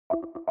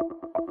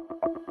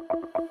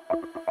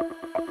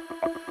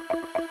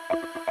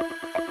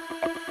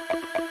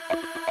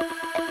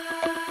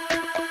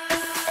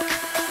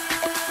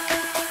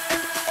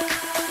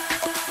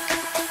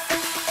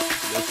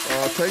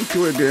Thank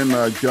you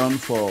again, John,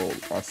 for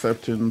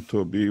accepting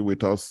to be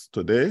with us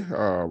today.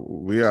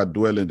 We are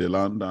Dwell in the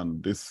Land,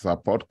 and this is a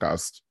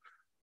podcast.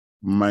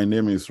 My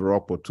name is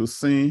Ropo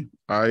Tusin.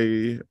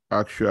 I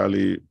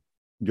actually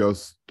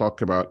just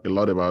talk about a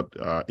lot about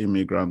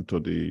immigrant to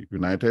the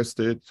United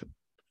States,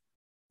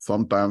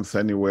 sometimes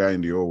anywhere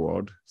in the whole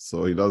world.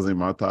 So it doesn't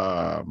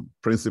matter.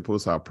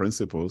 Principles are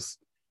principles.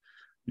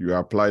 You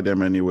apply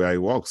them anywhere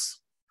it works.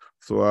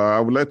 So I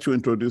will let you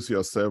introduce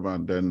yourself,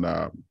 and then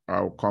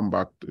I'll come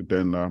back.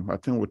 Then I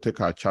think we'll take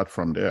our chat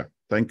from there.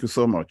 Thank you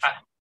so much.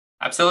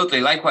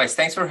 Absolutely. Likewise.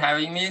 Thanks for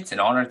having me. It's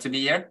an honor to be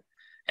here.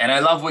 And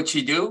I love what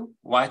you do.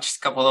 Watch a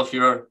couple of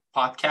your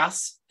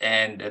podcasts,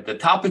 and the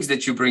topics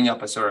that you bring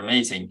up are so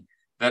amazing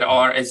that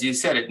are, as you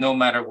said, it no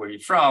matter where you're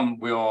from,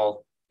 we're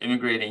all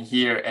immigrating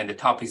here. And the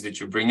topics that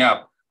you bring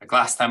up, like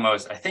last time I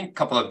think a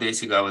couple of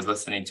days ago, I was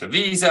listening to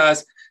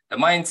visas, the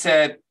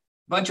mindset,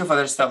 bunch of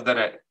other stuff that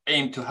I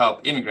aim to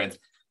help immigrants.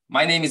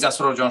 My name is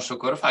Asrorjon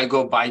Shukurov. I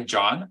go by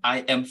John.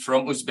 I am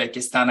from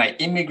Uzbekistan. I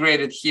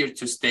immigrated here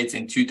to States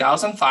in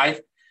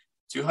 2005.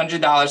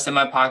 $200 in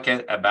my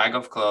pocket, a bag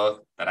of clothes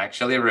that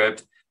actually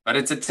ripped, but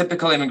it's a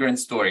typical immigrant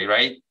story,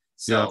 right?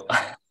 So,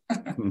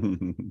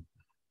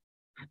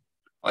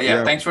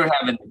 thanks for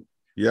having me.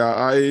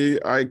 Yeah,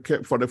 I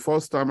came, for the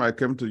first time I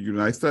came to the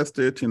United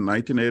States in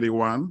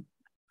 1981.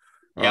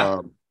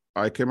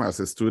 I came as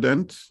a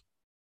student.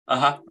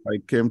 I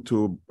came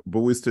to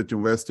Bowie State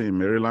University in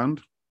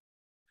Maryland.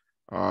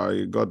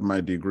 I got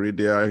my degree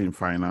there in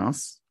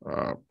finance.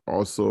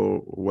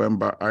 Also,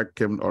 I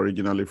came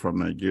originally from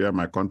Nigeria.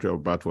 My country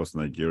of birth was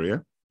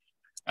Nigeria.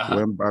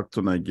 Went back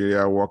to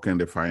Nigeria, worked in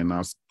the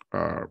finance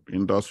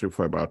industry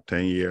for about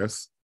 10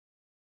 years.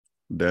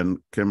 Then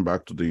came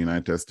back to the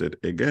United States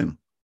again.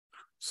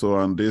 So,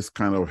 and this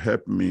kind of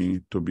helped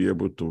me to be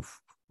able to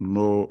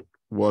know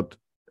what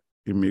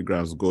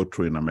immigrants go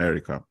through in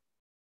America.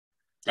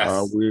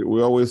 Yes.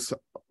 We always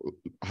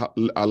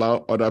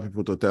allow other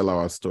people to tell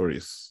our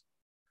stories.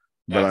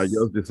 But I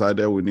just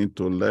decided we need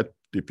to let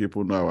the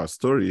people know our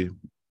story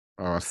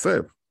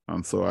ourselves.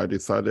 And so I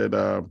decided,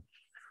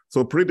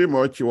 so pretty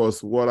much it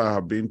was what I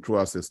have been through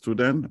as a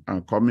student,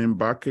 and coming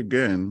back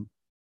again,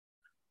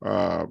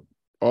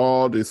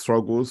 all the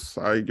struggles,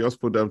 I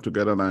just put them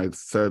together, and I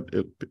said,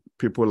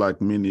 people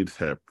like me need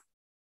help.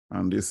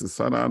 And this is,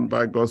 and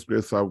by God's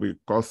grace,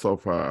 because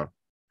of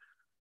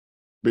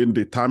being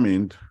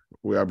determined,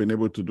 we have been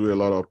able to do a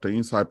lot of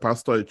things. I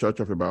pastor a church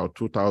of about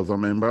 2,000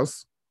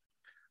 members.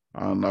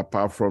 And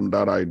apart from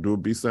that, I do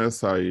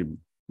business. I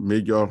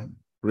major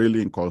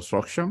really in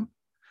construction.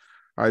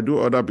 I do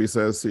other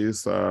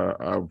businesses.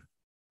 I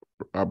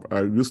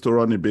used to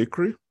run a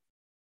bakery.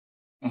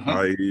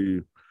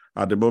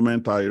 At the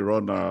moment, I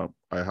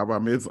have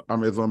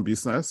Amazon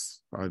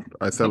business.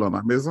 I sell on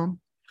Amazon.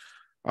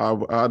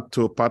 I've had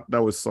to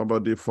partner with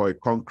somebody for a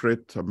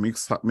concrete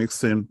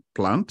mixing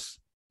plant,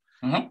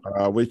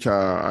 which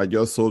I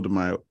just sold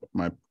my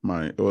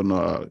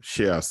own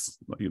shares.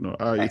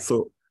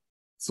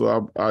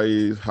 So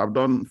I have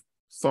done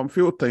some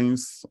few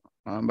things,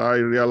 and I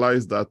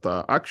realized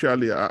that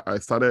actually I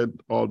started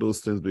all those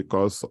things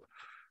because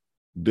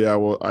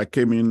I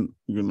came in,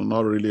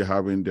 not really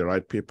having the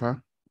right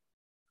paper.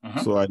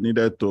 So I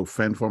needed to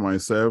fend for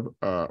myself.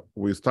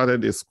 We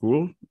started a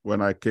school.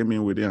 When I came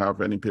in, we didn't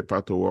have any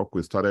paper to work.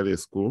 We started a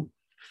school.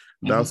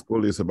 That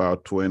school is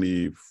about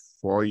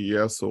 24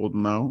 years old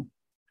now,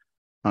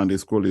 and the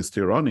school is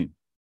still running,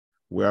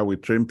 where we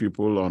train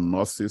people on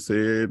nurses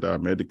aid,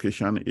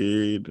 medication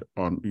aid,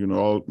 on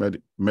all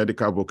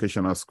medical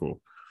vocational school.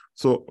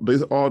 So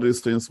all these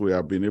things we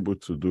have been able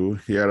to do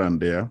here and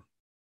there,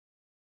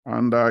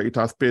 and it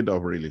has paid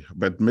off really.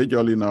 But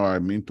majorly now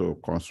I'm into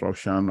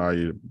construction.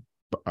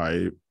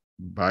 I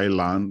buy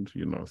land,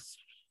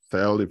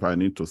 sell if I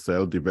need to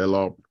sell,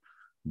 develop,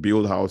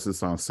 build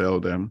houses and sell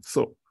them.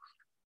 So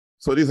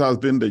this has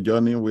been the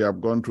journey. We have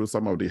gone through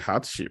some of the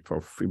hardship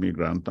of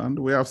immigrant, and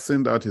we have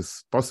seen that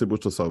it's possible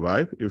to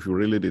survive if you're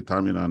really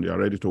determined and you're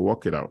ready to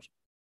work it out.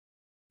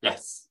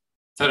 Yes,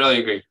 totally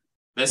agree.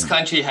 This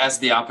country has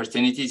the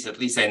opportunities, at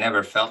least I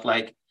never felt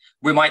like.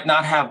 We might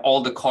not have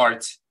all the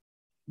cards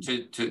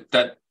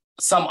that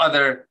some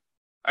other,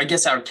 I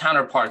guess our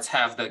counterparts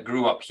have that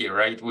grew up here,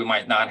 right? We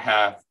might not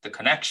have the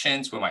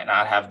connections, we might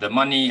not have the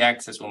money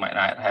access, we might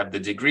not have the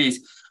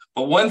degrees.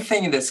 But one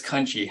thing this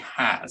country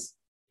has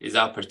is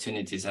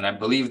opportunities. And I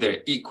believe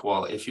they're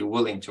equal if you're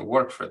willing to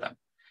work for them.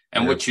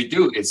 And what you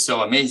do is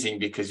so amazing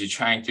because you're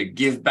trying to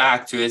give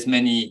back to as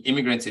many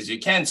immigrants as you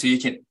can so you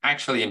can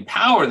actually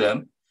empower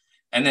them.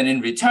 And then in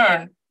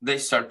return, they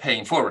start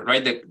paying forward,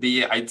 right?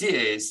 The idea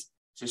is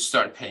to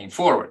start paying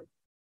forward.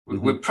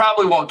 We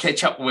probably won't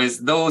catch up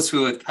with those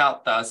who have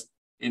helped us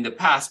in the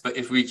past, but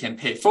if we can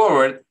pay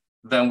forward,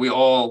 then we're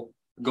all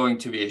going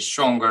to be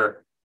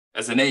stronger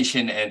as a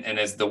nation and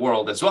as the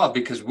world as well,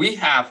 because we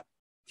have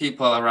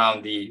people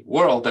around the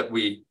world that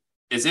we,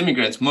 as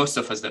immigrants, most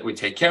of us that we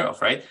take care of,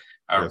 right?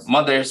 Our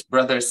mothers,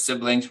 brothers,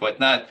 siblings,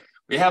 whatnot.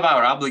 We have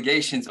our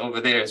obligations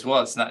over there as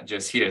well. It's not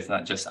just here. It's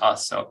not just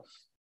us. So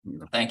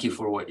thank you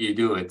for what you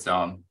do. It's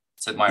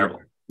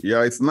admirable.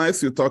 Yeah, it's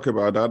nice you talk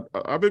about that.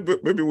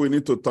 Maybe we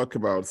need to talk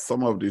about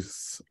some of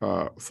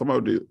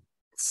the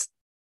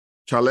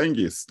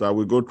challenges that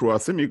we go through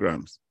as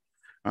immigrants.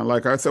 And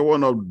like I said,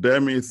 one of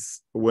them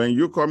is when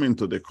you come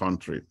into the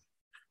country,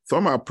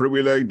 some are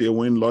privileged, they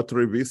win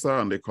lottery visa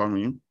and they come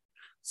in.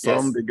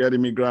 Some they get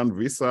immigrant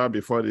visa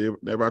before they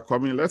ever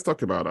come in. Let's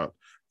talk about that.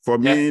 For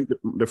me,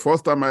 the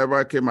first time I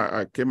ever came,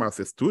 I came as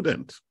a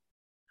student.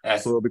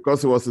 So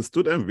because it was a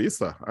student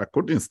visa, I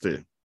couldn't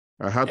stay.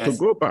 I had to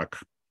go back.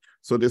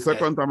 So the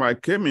second time I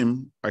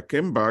came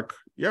back.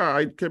 Yeah,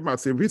 I came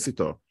as a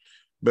visitor.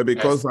 But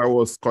because I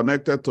was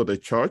connected to the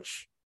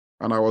church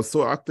and I was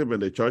so active in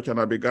the church and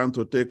I began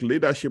to take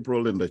leadership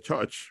role in the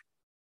church.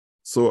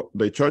 So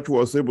the church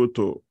was able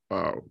to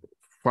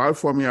file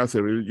for me as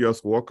a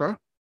religious worker.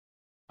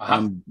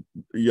 And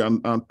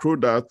through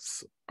that,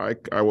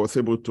 I was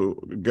able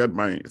to get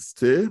my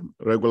stay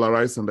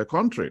regularized in the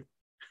country.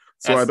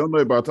 So I don't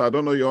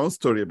know your own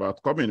story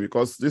about coming,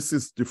 because this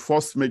is the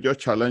first major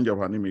challenge of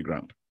an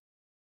immigrant.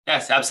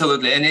 Yes,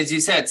 absolutely. And as you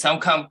said,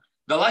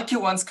 the lucky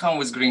ones come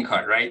with green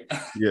card, right?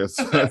 Yes.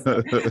 that's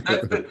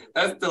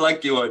the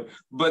lucky one.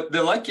 But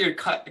the luckier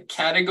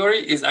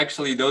category is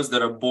actually those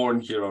that are born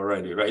here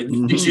already, right?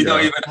 You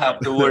don't even have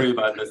to worry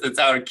about this. It's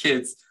our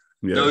kids.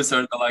 Yeah. Those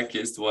are the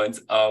luckiest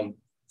ones.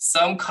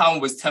 Some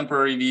come with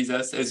temporary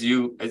visas, as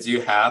you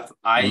have.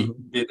 I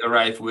did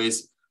arrive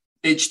with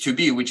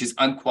H-2B, which is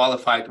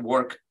unqualified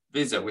work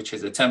visa, which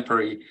is a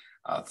temporary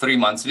 3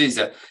 months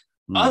visa.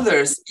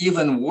 Others,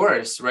 even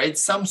worse, right?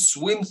 Some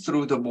swim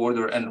through the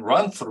border and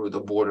run through the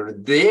border.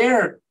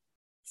 Their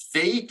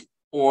fate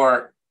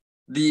or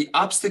the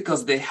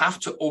obstacles they have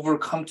to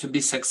overcome to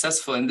be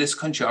successful in this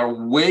country are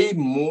way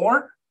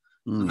more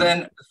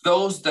than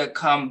those that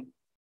come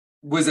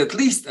with at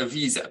least a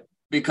visa,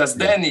 because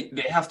then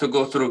they have to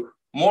go through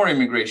more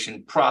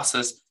immigration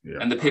process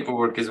and the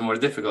paperwork is more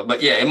difficult.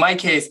 But yeah, in my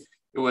case,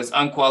 it was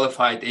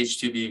unqualified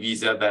H-2B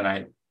visa. Then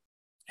I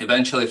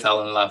eventually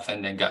fell in love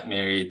and then got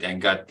married and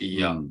got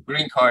the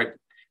green card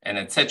and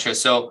etc.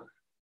 So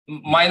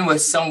mine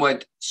was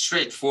somewhat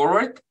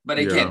straightforward. But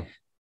again,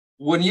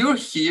 when you're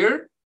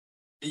here,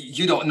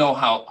 you don't know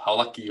how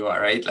lucky you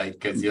are, right? Like,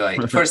 because you're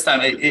like, first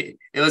time, it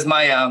was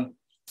my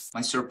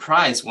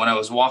surprise when I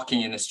was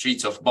walking in the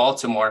streets of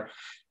Baltimore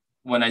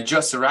when I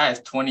just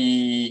arrived,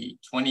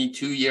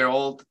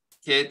 22-year-old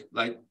kid,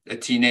 like a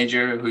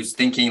teenager who's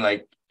thinking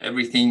like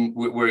everything,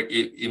 we're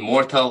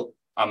immortal,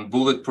 I'm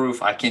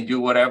bulletproof, I can do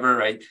whatever,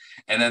 right?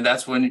 And then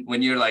that's when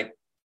you're like,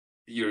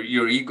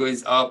 your ego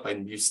is up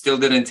and you still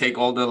didn't take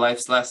all the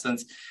life's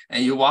lessons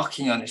and you're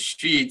walking on the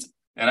streets.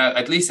 And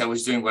at least I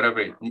was doing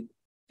whatever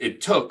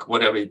it took,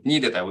 whatever it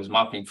needed. I was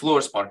mopping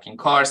floors, parking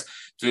cars,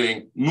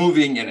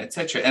 moving and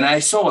etc. And I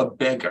saw a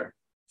beggar,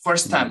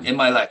 first time in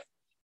my life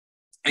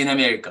in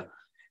America.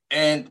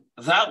 And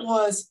that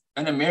was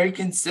an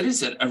American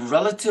citizen, a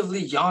relatively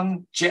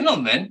young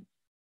gentleman.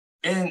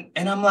 And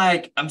I'm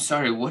like, I'm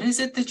sorry, what is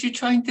it that you're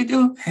trying to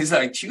do? He's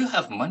like, do you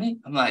have money?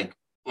 I'm like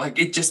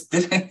it just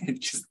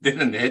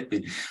didn't hit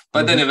me.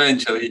 But then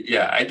eventually,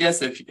 I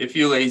guess if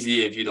you're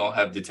lazy, if you don't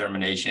have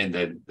determination,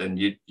 then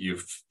you're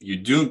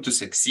doomed to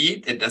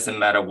succeed. It doesn't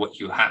matter what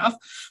you have.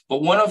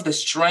 But one of the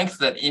strengths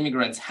that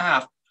immigrants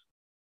have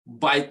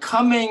by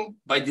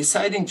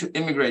deciding to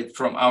immigrate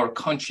from our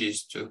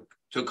countries to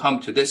come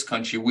to this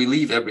country, we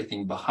leave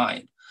everything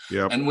behind.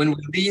 And when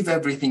we leave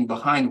everything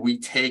behind, we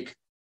take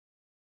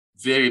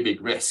very big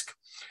risk.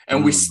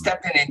 And we're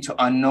stepping into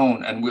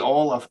unknown, and we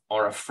all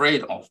are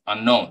afraid of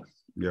unknown.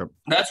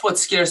 That's what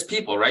scares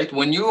people, right?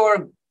 When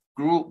you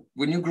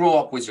grow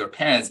up with your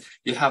parents,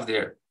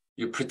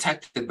 you're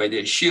protected by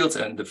their shields,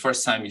 and the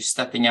first time you're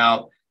stepping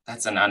out,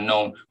 that's an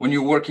unknown. When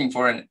you're working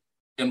for an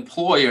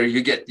employer,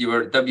 you get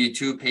your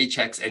W-2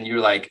 paychecks, and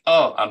you're like,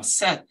 oh, I'm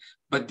set.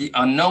 But the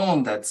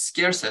unknown, that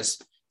scares us.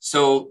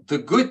 So the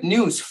good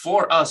news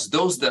for us,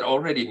 those that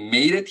already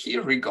made it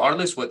here,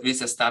 regardless what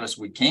visa status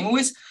we came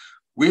with,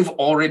 we've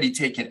already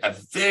taken a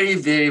very,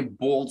 very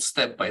bold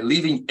step by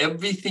leaving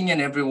everything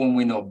and everyone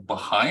we know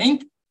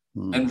behind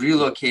and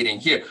relocating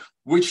here,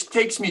 which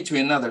takes me to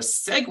another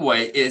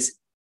segue is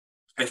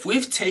if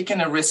we've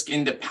taken a risk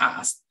in the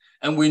past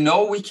and we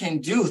know we can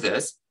do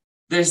this,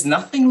 there's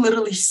nothing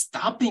literally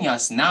stopping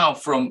us now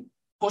from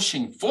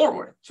pushing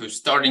forward to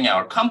starting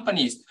our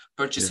companies,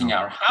 purchasing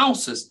our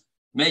houses,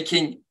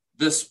 making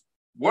this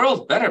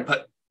world better,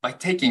 but by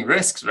taking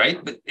risks,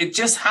 right? But it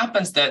just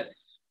happens that,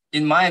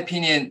 in my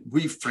opinion,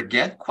 we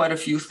forget quite a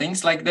few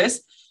things like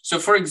this. So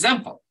for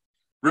example,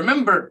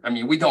 remember,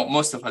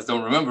 most of us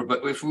don't remember,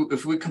 but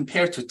if we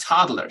compare to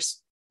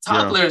toddlers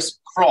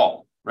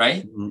crawl,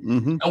 right?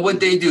 And what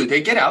they do,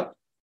 they get up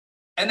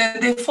and then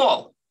they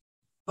fall.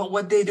 But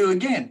what they do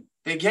again,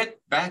 they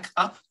get back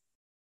up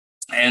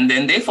and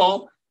then they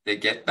fall, they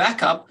get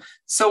back up.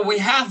 So we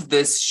have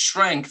this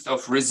strength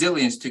of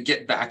resilience to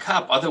get back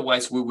up.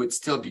 Otherwise, we would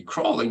still be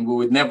crawling. We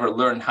would never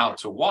learn how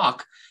to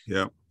walk.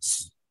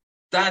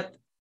 That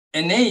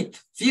innate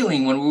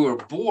feeling when we were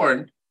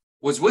born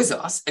was with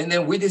us. And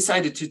then we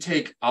decided to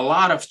take a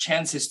lot of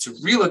chances to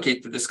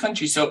relocate to this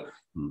country. So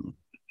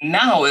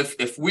now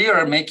if we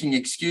are making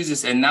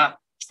excuses and not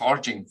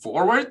charging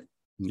forward,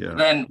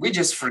 then we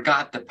just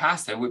forgot the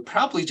past, and we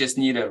probably just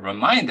need a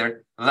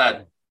reminder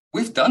that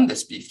we've done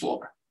this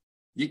before.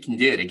 You can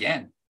do it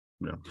again.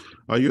 Yeah,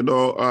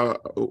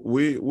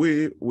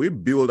 we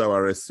build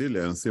our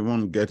resilience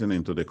even getting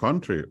into the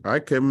country. I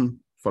came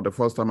for the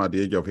first time at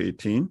the age of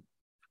 18,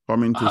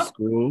 coming to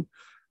school.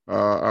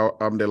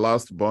 I'm the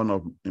last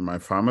born in my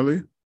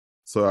family,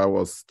 so I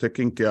was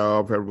taken care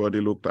of. Everybody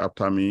looked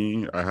after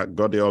me. I had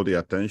got all the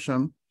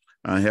attention,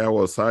 and here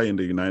was I in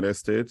the United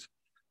States.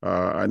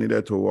 I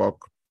needed to work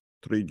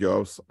 3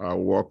 jobs. I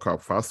work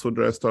at fast food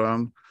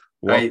restaurant,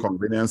 work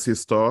convenience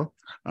store,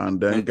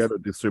 and then get to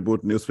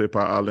distribute newspaper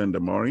early in the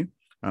morning.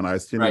 And I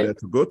still needed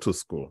to go to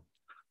school.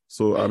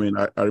 So, I mean,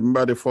 I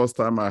remember the first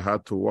time I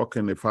had to work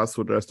in a fast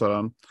food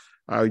restaurant,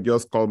 I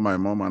just called my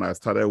mom and I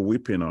started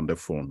weeping on the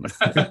phone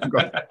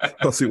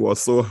because it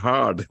was so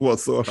hard. It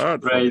was so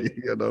hard for me,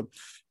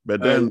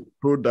 But then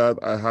through that,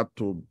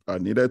 I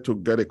needed to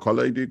get a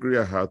college degree.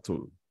 I had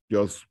to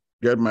just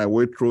get my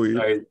way through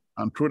it.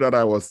 And through that,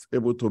 I was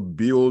able to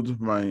build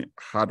my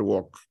hard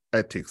work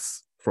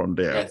ethics from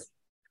there.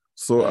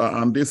 So,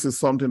 and this is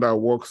something that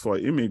works for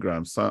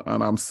immigrants.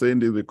 And I'm saying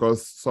this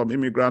because some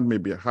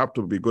immigrants have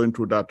to be going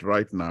through that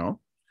right now.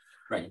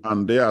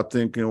 And they are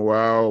thinking,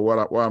 wow,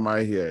 why am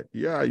I here?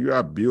 Yeah, you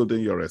are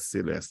building your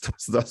resilience.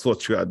 That's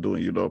what you are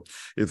doing,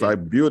 It's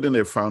like building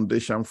a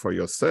foundation for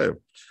yourself.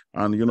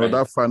 And,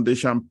 that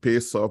foundation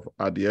pays off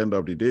at the end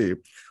of the day.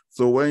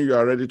 So when you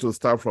are ready to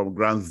start from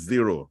ground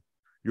zero,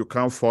 you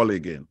can't fall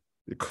again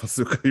because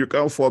you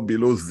can't fall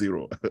below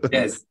zero.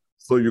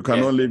 So you can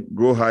only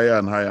go higher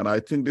and higher. And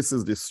I think this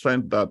is the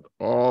strength that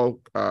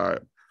all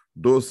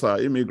those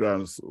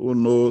immigrants who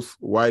knows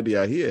why they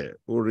are here,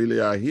 who really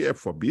are here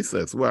for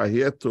business, who are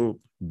here to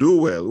do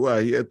well, who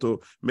are here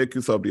to make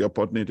use of the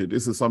opportunity.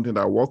 This is something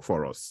that works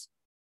for us.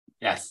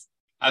 Yes,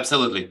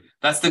 absolutely.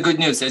 That's the good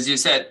news. As you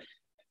said,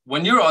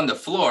 when you're on the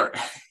floor,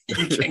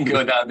 you can't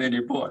go down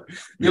anymore.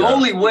 The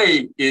only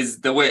way is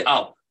the way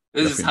up.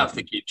 You just have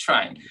to keep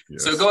trying.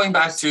 So going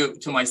back to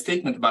my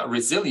statement about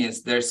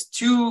resilience, there's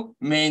 2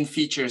 main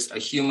features a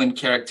human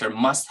character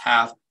must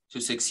have to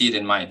succeed,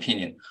 in my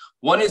opinion.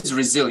 One is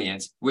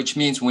resilience, which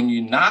means when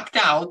you're knocked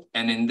out,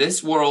 and in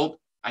this world,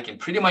 I can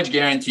pretty much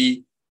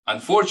guarantee,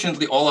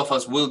 unfortunately, all of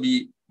us will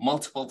be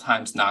multiple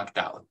times knocked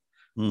out,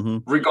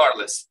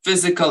 regardless,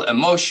 physical,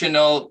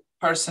 emotional,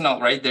 personal,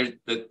 right?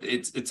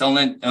 It's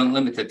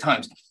unlimited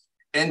times.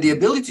 And the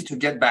ability to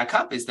get back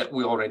up is that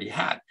we already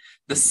had.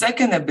 The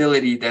second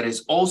ability that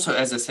is also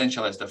as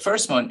essential as the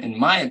first one, in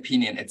my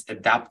opinion, it's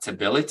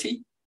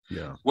adaptability.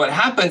 What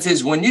happens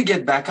is when you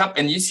get back up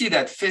and you see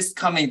that fist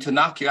coming to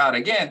knock you out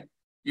again,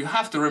 you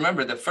have to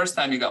remember the first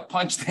time you got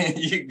punched and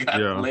you got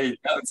laid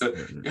down. So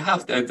you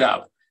have to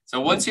adapt. So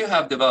once you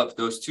have developed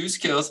those 2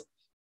 skills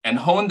and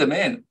honed them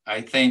in,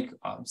 I think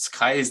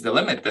sky is the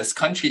limit. This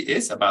country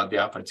is about the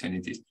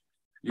opportunities.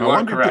 You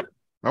are correct.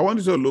 I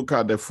wanted to look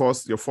at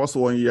your first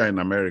 1 year in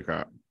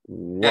America.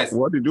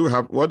 What did you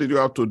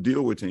have to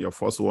deal with in your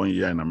first 1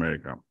 year in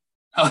America?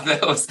 Oh,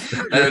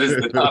 that is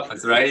the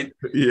toughest, right?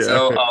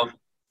 So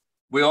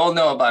we all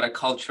know about a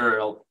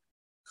cultural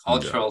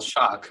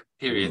shock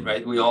period,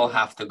 right? We all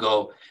have to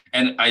go.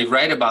 And I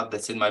write about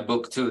this in my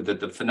book too, that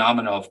the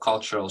phenomena of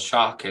cultural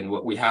shock and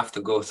what we have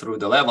to go through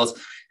the levels.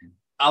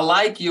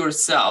 Like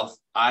yourself,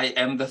 I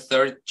am the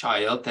 3rd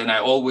child, and I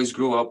always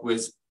grew up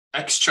with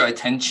extra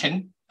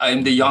attention.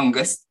 I'm the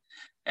youngest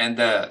and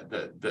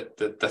the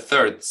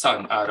 3rd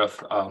son out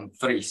of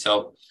 3.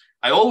 So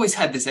I always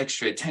had this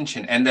extra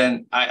attention. And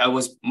then I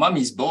was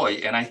mommy's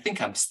boy, and I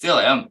think I'm still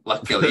am,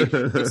 luckily,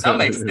 to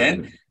some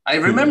extent. I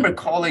remember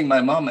calling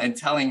my mom and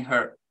telling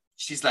her,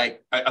 she's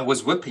like, I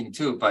was whipping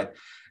too, but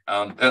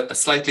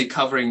slightly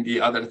covering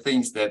the other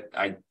things that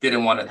I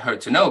didn't want her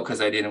to know because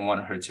I didn't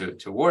want her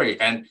to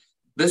worry. And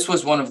this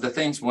was one of the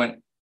things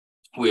when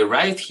we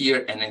arrived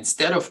here, and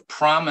instead of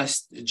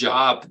promised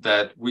job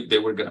that they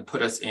were going to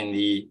put us in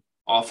the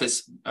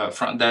office,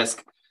 front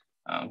desk,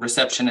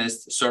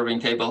 receptionist, serving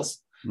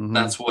tables,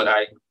 that's what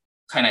I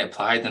kind of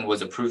applied and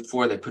was approved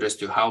for. They put us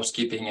to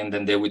housekeeping, and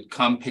then they would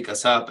come pick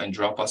us up and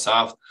drop us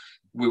off.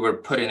 We were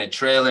put in a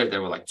trailer.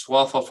 There were like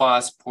 12 of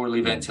us,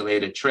 poorly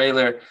ventilated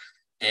trailer.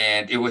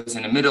 And it was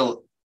in the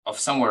middle of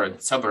somewhere in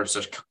the suburbs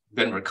of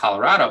Denver,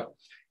 Colorado.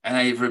 And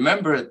I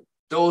remember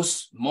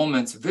those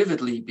moments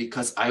vividly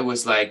because I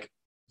was like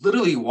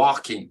literally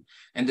walking,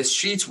 and the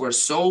streets were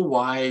so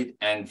wide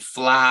and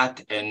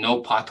flat and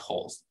no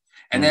potholes.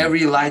 And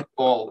every light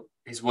bulb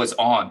was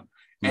on.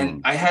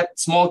 And I had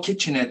small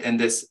kitchenette in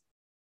this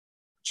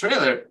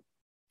trailer,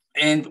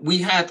 and we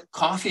had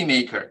coffee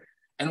maker,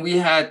 and we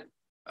had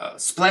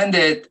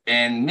Splendid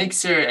and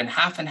mixer and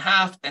half.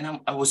 And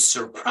I was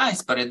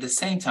surprised, but at the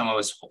same time, I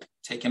was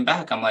taken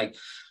back. I'm like,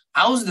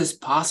 how is this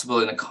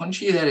possible in a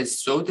country that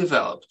is so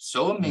developed,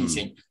 so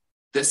amazing?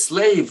 The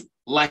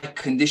slave-like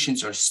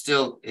conditions are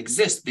still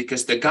exist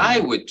because the guy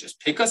would just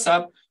pick us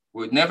up,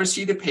 would never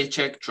see the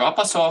paycheck, drop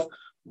us off,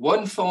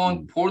 one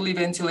phone, poorly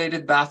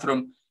ventilated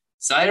bathroom.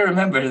 So I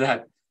remember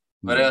that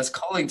But I was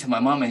calling to my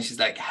mom and she's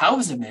like, how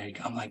is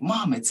America? I'm like,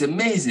 Mom, it's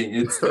amazing.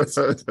 It's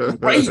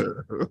great.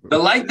 The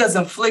light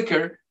doesn't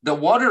flicker. The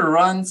water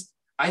runs.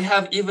 I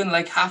have even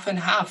like half and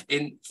half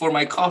in for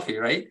my coffee,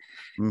 right?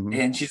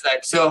 And she's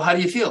like, so how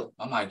do you feel?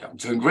 I'm like, I'm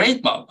doing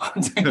great, Mom.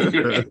 I'm doing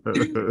great.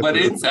 But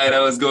inside I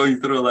was going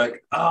through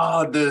like,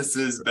 oh, this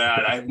is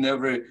bad. I've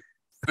never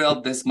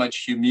felt this much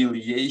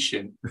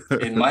humiliation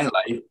in my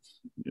life.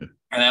 Yeah.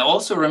 And I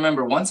also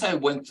remember once I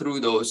went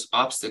through those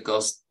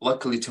obstacles,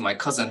 luckily to my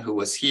cousin who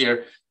was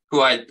here,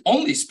 who I'd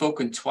only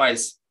spoken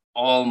twice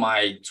all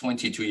my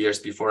 22 years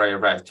before I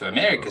arrived to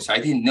America. So I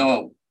didn't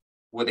know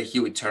whether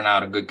he would turn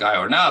out a good guy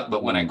or not.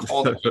 But when I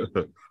called him,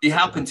 he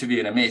happened to be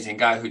an amazing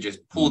guy who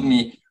just pulled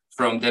me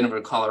from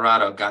Denver,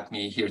 Colorado, got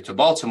me here to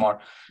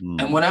Baltimore.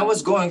 And when I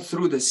was going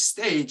through this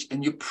stage,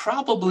 and you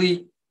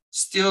probably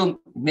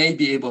still may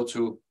be able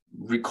to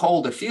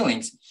recall the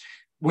feelings,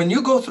 when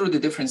you go through the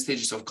different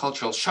stages of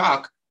cultural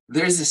shock,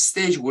 there's a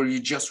stage where you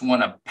just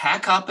want to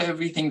pack up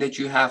everything that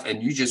you have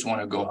and you just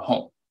want to go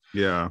home.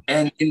 Yeah.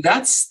 And in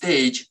that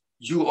stage,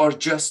 you are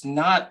just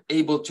not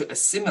able to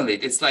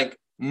assimilate. It's like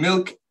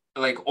milk,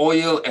 like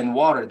oil and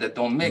water that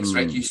don't mix,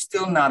 right? You're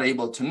still not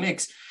able to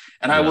mix.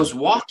 And I was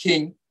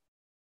walking,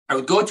 I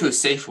would go to a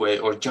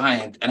Safeway or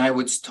Giant and I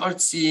would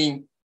start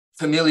seeing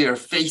familiar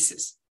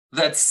faces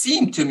that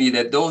seemed to me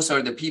that those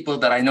are the people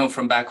that I know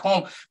from back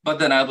home. But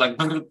then I'd like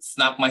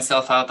snap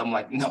myself out. I'm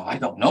like, no, I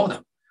don't know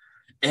them.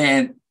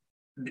 And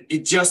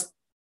it just,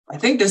 I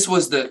think this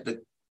was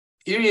the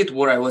period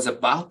where I was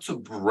about to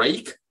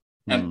break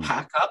and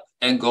pack up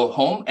and go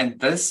home. And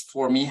this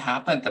for me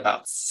happened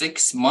about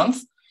 6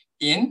 months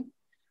in.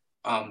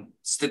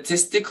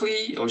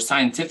 Statistically or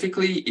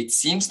scientifically, it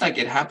seems like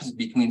it happens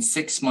between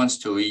 6 months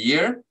to a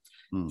year.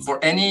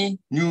 For any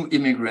new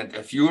immigrant,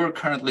 if you're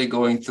currently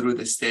going through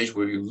the stage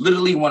where you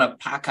literally want to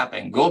pack up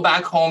and go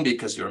back home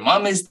because your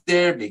mom is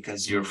there,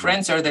 because your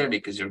friends are there,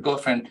 because your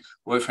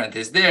boyfriend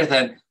is there,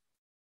 then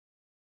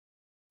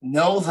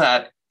know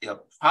that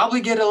it'll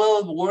probably get a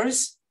little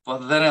worse, but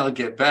then it'll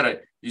get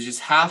better. You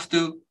just have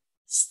to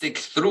stick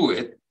through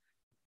it,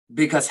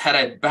 because had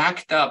I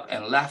backed up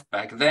and left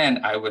back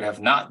then, I would have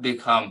not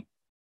become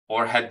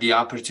or had the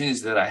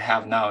opportunities that I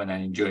have now and I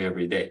enjoy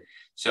every day.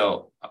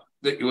 So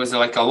it was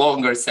like a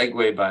longer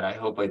segue, but I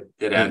hope I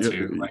did answer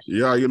your question.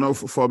 Yeah, you know,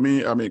 for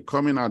me, I mean,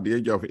 coming at the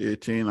age of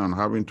 18 and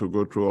having to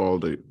go through all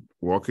the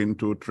working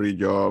 2-3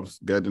 jobs,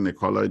 getting a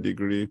college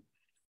degree,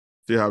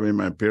 still having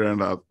my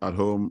parents at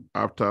home.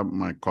 After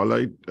my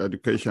college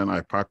education,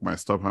 I packed my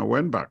stuff and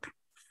went back.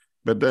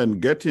 But then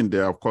getting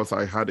there, of course,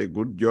 I had a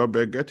good job.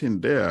 But getting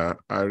there,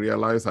 I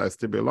realized I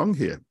still belong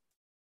here.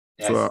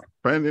 Yes. So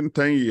spending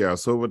 10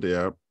 years over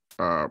there,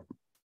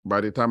 by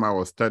the time I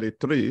was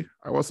 33,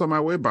 I was on my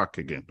way back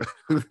again.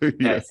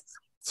 Yes.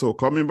 So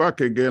coming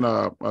back again,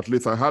 at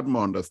least I had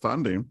more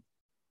understanding.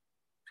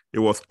 It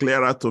was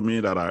clearer to me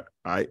that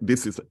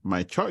this is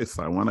my choice.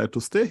 I wanted to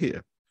stay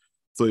here.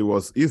 So it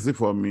was easy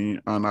for me,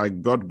 and I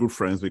got good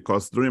friends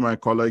because during my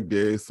college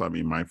days, I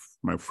mean,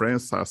 my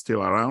friends are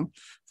still around.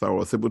 So I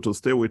was able to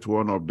stay with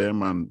one of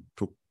them and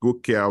took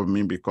good care of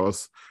me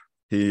because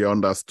he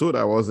understood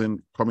I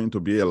wasn't coming to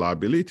be a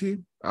liability.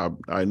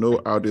 I know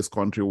how this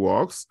country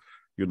works.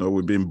 You know,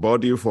 we've been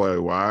buddy for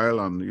a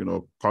while and, you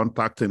know,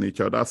 contacting each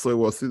other. So it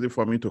was easy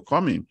for me to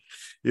come in,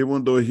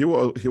 even though he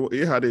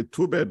had a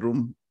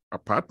 2-bedroom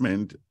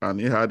apartment and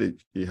he had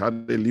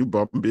a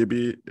newborn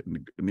baby,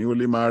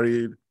 newly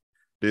married.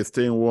 They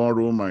stay in one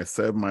room,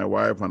 myself, my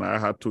wife, and I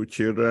had 2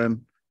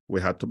 children. We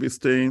had to be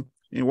staying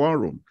in one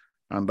room.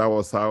 And that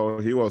was how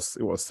he was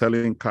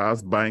selling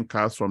cars, buying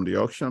cars from the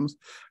auctions.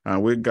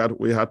 And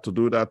we had to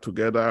do that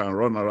together and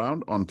run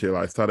around until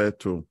I started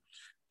to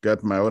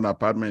get my own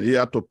apartment. He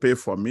had to pay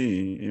for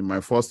me in my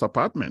first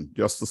apartment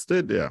just to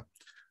stay there.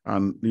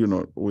 And, you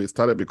know, we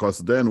started because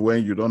then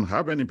when you don't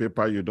have any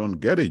paper, you don't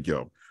get a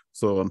job.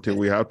 So until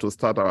we had to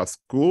start our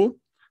school,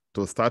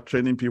 to start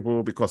training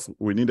people, because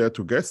we needed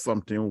to get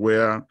something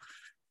where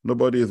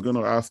nobody is going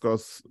to ask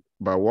us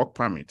about work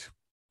permit.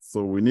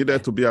 So we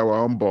needed to be our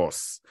own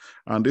boss.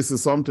 And this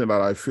is something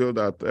that I feel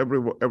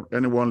that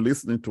anyone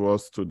listening to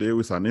us today who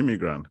is an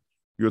immigrant,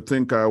 you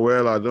think,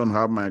 well, I don't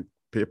have my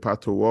paper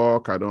to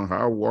work, I don't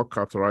have work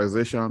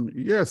authorization.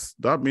 Yes,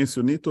 that means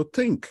you need to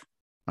think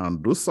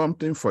and do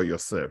something for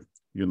yourself.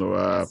 You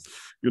know,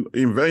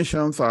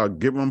 inventions are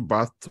given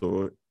birth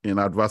to in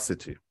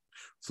adversity.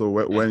 So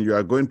when you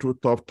are going through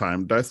tough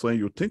time, that's when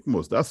you think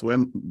most. That's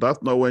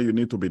not when you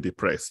need to be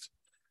depressed.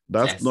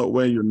 That's not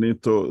when you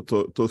need to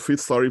feel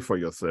sorry for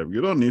yourself.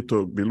 You don't need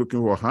to be looking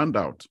for a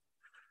handout.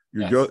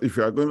 If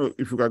you are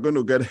going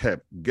to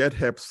get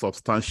help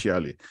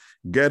substantially.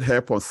 Get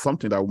help on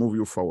something that will move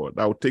you forward.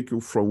 That will take you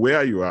from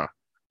where you are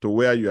to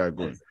where you are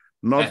going.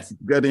 Not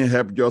getting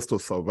help just to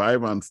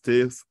survive and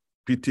stay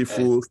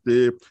pitiful,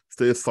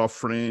 stay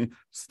suffering,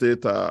 stay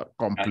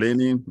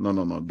complaining.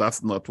 No.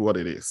 That's not what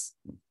it is.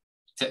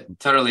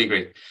 Totally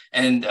agree.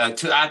 And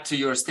to add to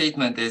your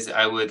statement is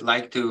I would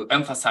like to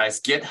emphasize,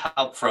 get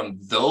help from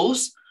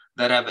those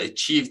that have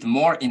achieved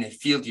more in a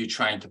field you're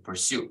trying to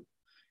pursue.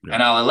 Yeah.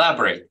 And I'll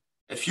elaborate.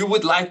 if you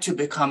would like to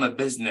become a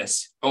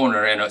business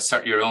owner and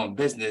start your own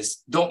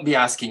business, don't be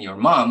asking your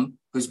mom,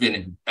 who's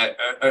been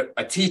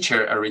a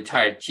teacher, a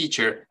retired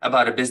teacher,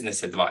 about a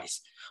business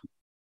advice,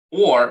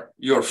 or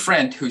your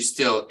friend who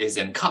still is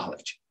in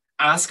college.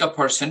 Ask a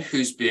person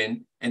who's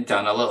been and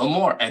done a little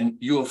more. And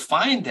you'll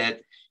find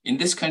that in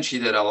this country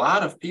that a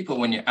lot of people,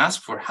 when you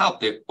ask for help,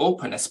 they're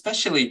open,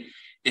 especially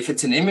if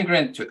it's an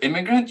immigrant to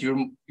immigrant,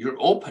 you're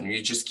open,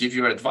 you just give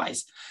your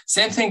advice.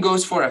 Same thing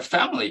goes for a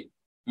family,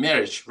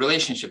 marriage,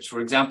 relationships. For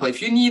example,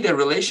 if you need a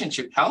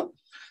relationship help,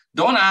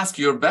 don't ask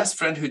your best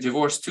friend who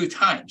divorced 2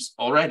 times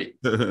already.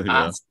 Yeah.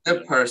 Ask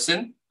the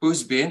person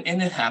who's been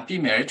in a happy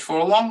marriage for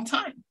a long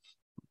time.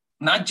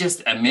 Not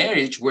just a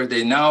marriage where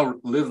they now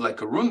live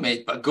like a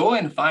roommate, but go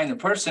and find a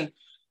person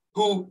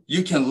who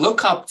you can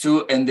look up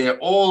to and they're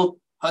all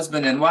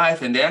husband and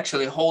wife and they're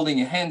actually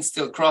holding a hand,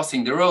 still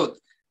crossing the road.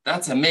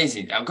 That's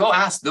amazing. Now go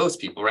ask those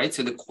people, right?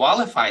 So the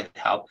qualified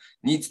help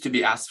needs to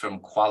be asked from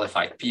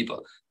qualified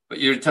people. But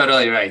you're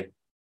totally right.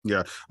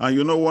 Yeah.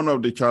 And one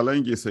of the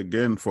challenges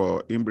again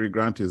for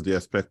immigrant is the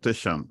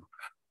expectation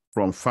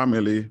from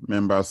family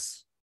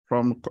members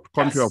from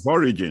country of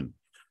origin.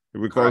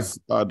 Because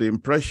the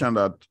impression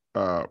that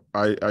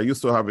I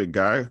used to have a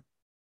guy,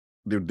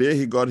 the day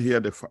he got here,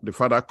 the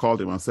father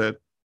called him and said,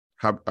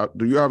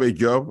 do you have a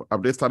job?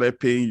 Have they started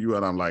paying you?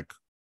 And I'm like,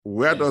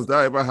 where does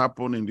that ever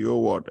happen in the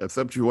whole world,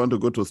 except you want to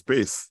go to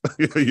space?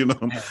 So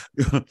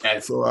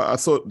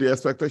the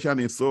expectation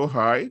is so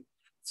high.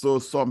 So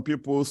some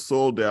people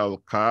sold their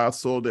cars,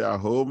 sold their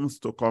homes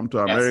to come to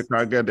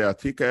America, get their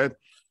ticket.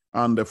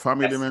 And the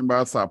family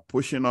members are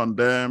pushing on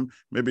them.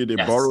 Maybe they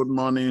borrowed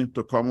money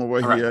to come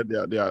over here.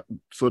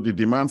 So the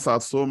demands are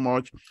so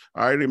much.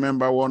 I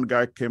remember one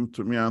guy came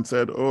to me and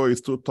said, oh, it's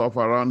too tough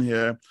around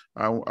here.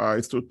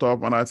 It's too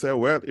tough. And I said,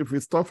 well, if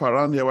it's tough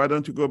around here, why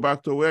don't you go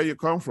back to where you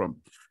come from?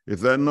 He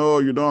said, no,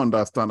 you don't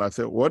understand. I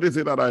said, what is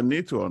it that I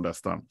need to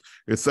understand?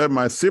 He said,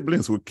 my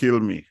siblings will kill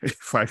me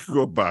if I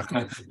go back.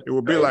 It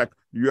will be like,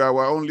 you are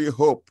our only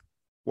hope.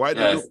 Why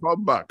did you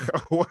come back?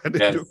 Why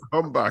did you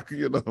come back?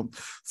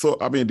 So,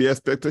 I mean, the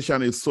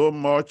expectation is so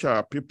much.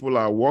 People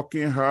are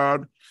working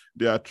hard.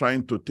 They are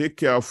trying to take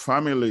care of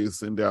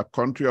families in their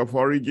country of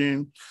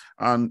origin.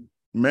 And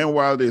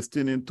meanwhile, they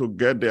still need to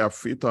get their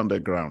feet on the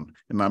ground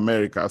in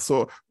America.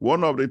 So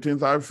one of the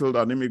things I feel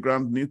that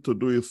immigrants need to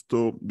do is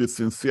to be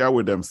sincere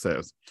with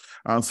themselves.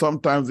 And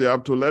sometimes they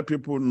have to let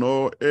people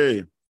know,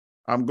 hey,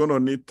 I'm going to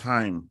need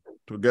time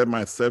to get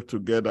myself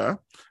together.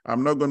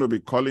 I'm not going to be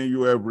calling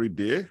you every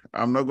day.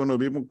 I'm not going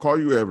to even call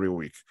you every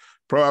week.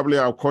 Probably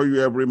I'll call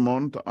you every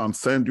month and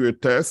send you a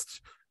text,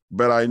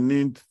 but I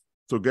need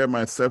to get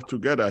myself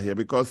together here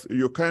because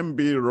you can't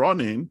be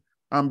running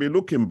and be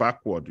looking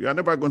backward. You're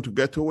never going to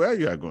get to where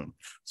you are going.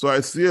 So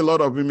I see a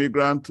lot of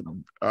immigrants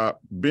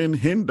being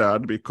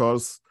hindered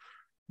because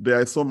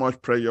there is so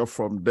much pressure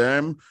from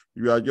them.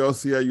 You are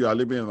just here, you are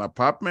living in an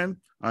apartment,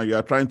 and you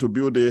are trying to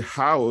build a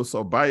house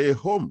or buy a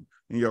home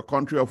in your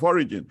country of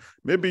origin.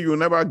 Maybe you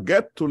never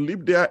get to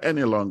live there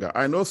any longer.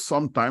 I know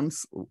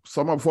sometimes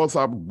some of us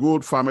have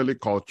good family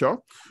culture.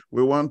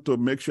 We want to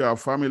make sure our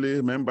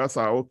family members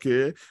are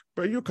okay,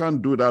 but you can't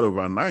do that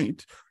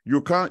overnight. You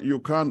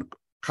can't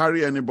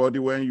carry anybody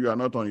when you are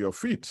not on your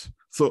feet.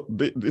 So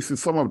this is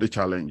some of the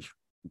challenge.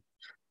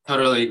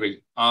 Totally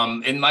agree.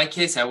 In my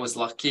case, I was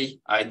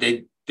lucky.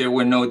 There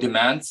were no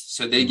demands,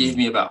 so they gave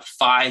me about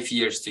 5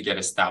 years to get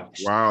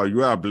established. Wow,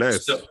 you are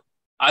blessed. So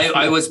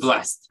I was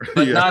blessed,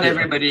 but not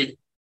everybody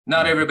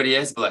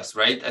is blessed,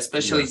 right?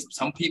 Especially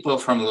some people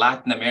from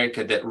Latin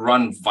America that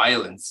run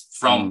violence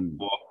from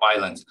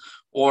violence,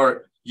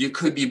 or you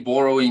could be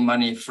borrowing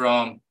money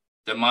from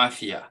the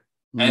mafia.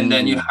 And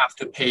then you have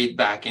to pay it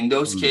back. In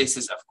those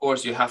cases, of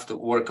course, you have to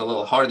work a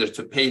little harder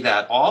to pay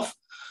that off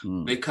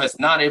because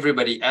not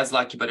everybody is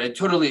lucky. But I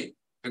totally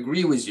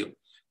agree with you,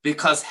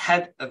 because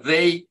had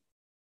they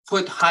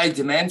put high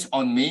demands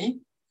on me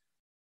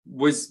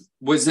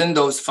within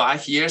those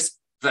 5 years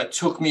that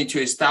took me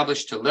to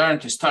establish, to learn,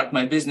 to start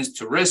my business,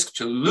 to risk,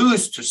 to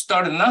lose, to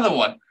start another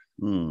one,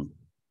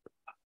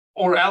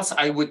 or else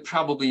I would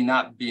probably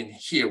not be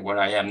here where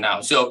I am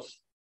now. So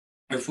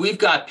if we've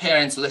got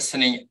parents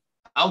listening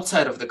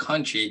outside of the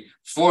country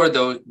for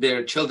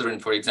their children,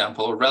 for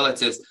example, or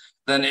relatives,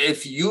 then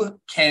if you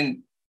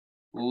can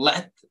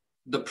let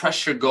the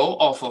pressure go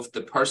off of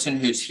the person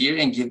who's here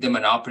and give them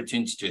an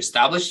opportunity to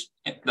establish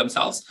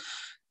themselves,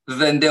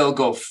 then they'll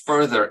go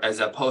further as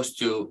opposed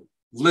to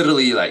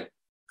literally like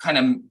kind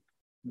of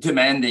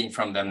demanding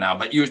from them now.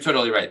 But you're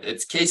totally right.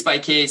 It's case by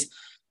case.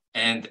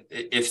 And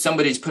if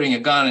somebody's putting a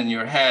gun in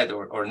your head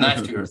or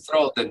knife to your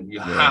throat, then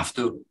you have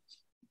to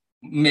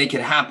make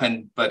it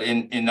happen. But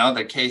in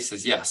other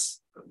cases, yes,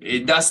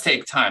 it does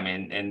take time,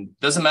 and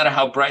doesn't matter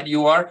how bright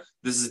you are.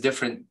 This is a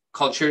different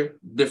culture,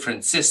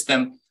 different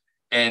system,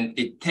 and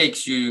it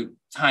takes you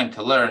time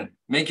to learn,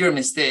 make your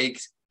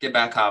mistakes, get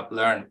back up,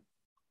 learn.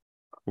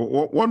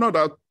 One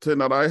other thing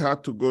that I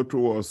had to go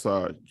through was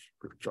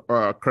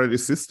credit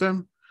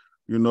system.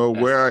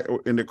 Where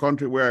in the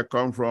country where I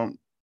come from,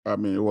 I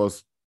mean, it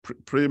was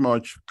pretty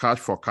much cash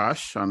for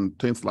cash and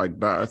things like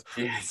that.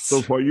 Yes.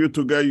 So for you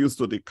to get used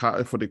to the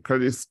credit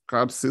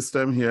card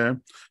system here,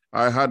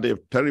 I had a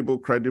terrible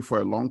credit for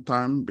a long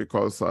time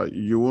because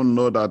you won't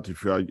know that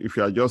if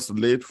you are just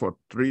late for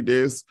 3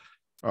 days,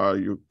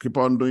 you keep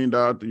on doing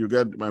that. You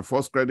get my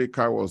first credit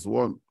card was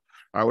one.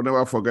 I will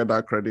never forget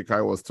that credit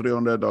card. It was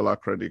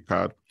 $300 credit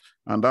card,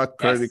 and that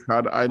credit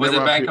card was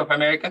it Bank of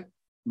America?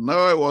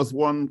 No, it was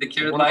one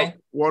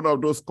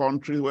of those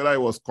countries, whether it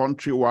was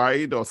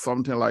countrywide or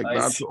something like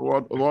that.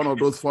 One of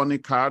those funny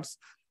cards,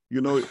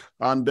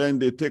 and then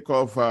they take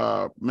off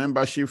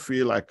membership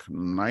fee like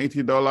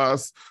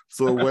 $90.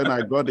 So when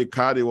I got the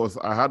card,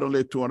 I had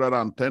only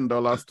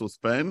 $210 to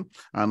spend,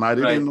 and I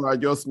didn't know. I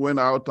just went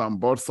out and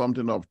bought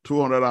something of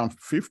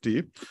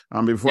 $250,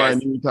 and before I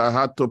knew it, I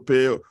had to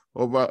pay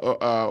over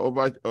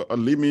a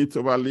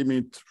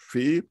limit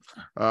fee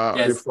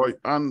before,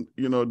 and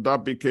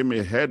that became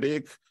a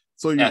headache.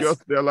 So you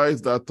just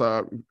realize that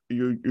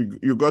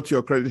you got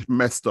your credit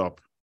messed up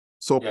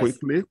so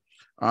quickly.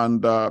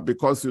 And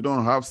because you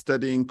don't have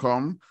steady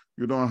income,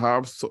 you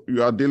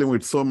are dealing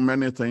with so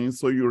many things.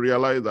 So you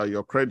realize that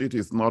your credit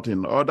is not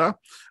in order.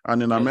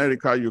 And in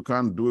America, you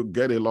can't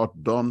get a lot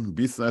done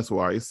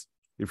business-wise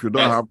if you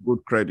don't have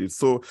good credit.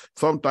 So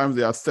sometimes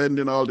they are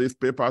sending all this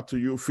paper to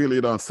you, fill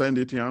it and send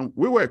it in.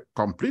 We were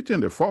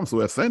completing the forms. We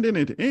were sending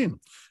it in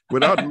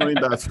without knowing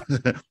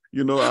that,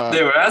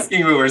 they were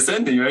asking, we were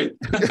sending, right?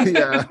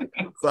 Yeah.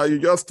 So you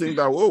just think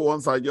that,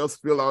 once I just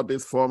fill out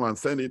this form and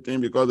send it in,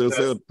 because they'll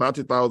say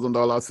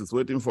 $30,000 is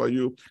waiting for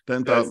you,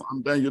 $10,000,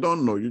 and then you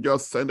don't know. You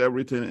just send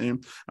everything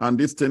in, and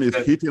this thing is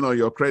hitting on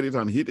your credit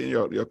and hitting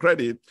your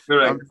credit.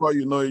 And before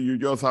you know it, you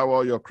just have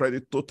all your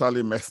credit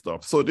totally messed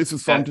up. So this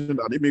is something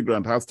that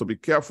Immigrant has to be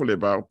careful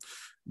about.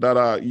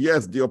 That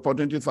yes, the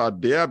opportunities are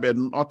there, but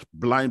not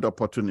blind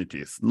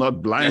opportunities,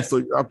 not blind. So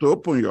you have to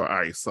open your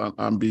eyes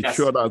and be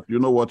sure that you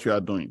know what you are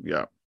doing.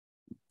 Yeah.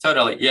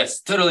 Totally. Yes,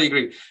 totally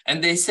agree.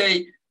 And they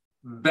say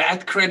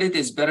bad credit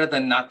is better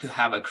than not to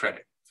have a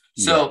credit.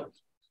 So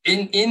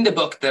in the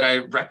book that I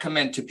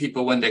recommend to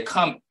people when they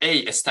come,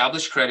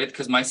 establish credit,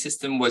 because my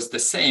system was the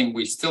same.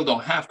 We still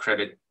don't have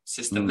credit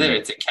system there.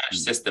 It's a cash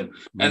system.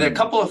 And there are a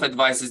couple of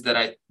advices that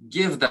I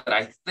give that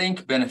I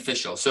think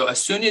beneficial. So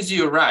as soon as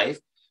you arrive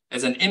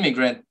as an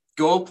immigrant,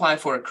 go apply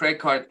for a credit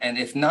card. And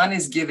if none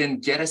is given,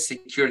 get a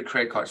secured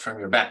credit card from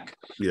your bank,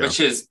 which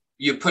is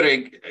you put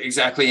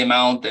exactly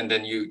amount and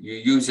then you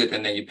use it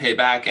and then you pay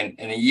back. And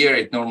in a year,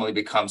 it normally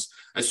becomes,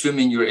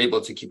 assuming you're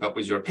able to keep up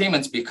with your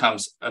payments,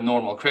 becomes a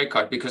normal credit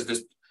card, because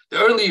the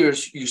earlier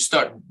you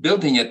start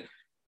building it,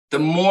 the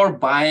more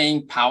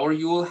buying power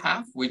you will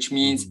have, which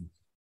means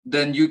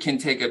then you can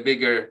take a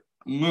bigger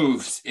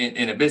moves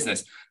in a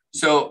business.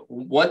 So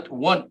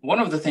one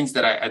of the things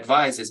that I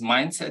advise is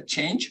mindset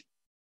change.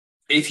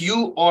 If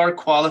you are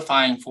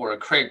qualifying for a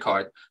credit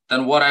card,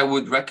 then what I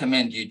would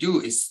recommend you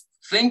do is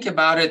think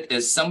about it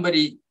as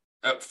somebody,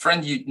 a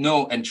friend you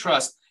know and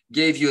trust,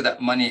 gave you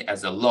that money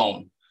as a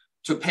loan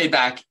to pay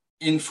back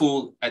in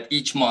full at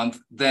each month,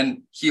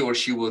 then he or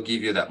she will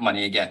give you that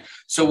money again.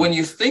 So when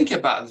you think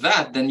about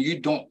that, then you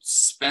don't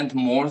spend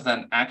more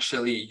than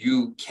actually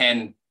you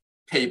can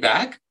pay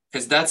back,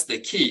 because that's the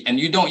key. And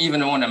you don't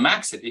even want to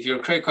max it. If your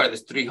credit card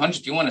is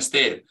 $300, you want to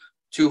stay at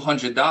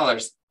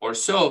 $200 or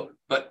so,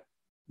 but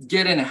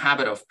get in a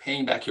habit of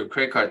paying back your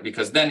credit card,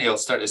 because then it'll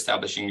start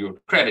establishing your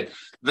credit.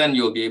 Then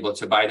you'll be able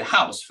to buy the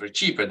house for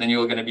cheaper. Then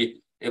you're going to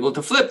be able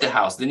to flip the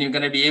house. Then you're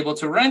going to be able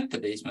to rent the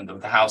basement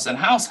of the house and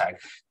house hack.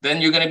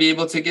 Then you're going to be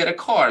able to get a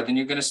car. Then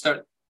you're going to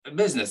start a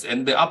business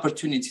and the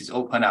opportunities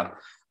open up.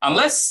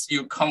 Unless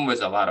you come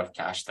with a lot of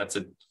cash, that's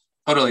a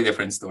totally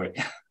different story.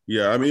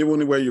 Yeah, I mean,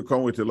 even when you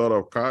come with a lot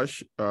of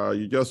cash,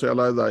 you just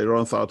realize that it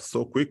runs out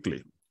so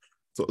quickly.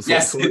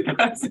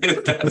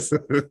 It does.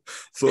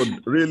 So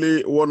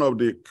really, one of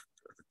the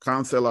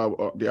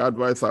the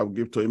advice I'll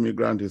give to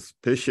immigrants is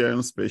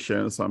patience,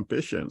 patience, and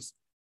patience.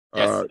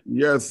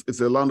 Yes, it's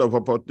a land of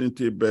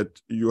opportunity,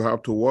 but you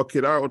have to work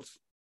it out.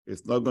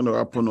 It's not going to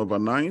happen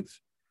overnight.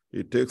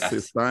 It takes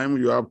its time.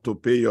 You have to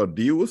pay your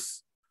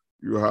dues.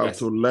 You have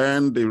to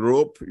learn the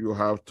rope. You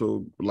have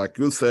to, like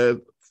you said,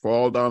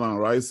 fall down and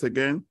rise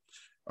again.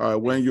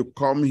 When you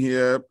come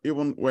here,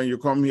 even when you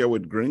come here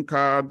with green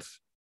card,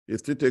 it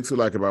still takes you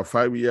like about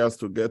 5 years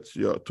to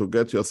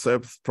get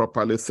yourself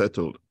properly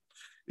settled.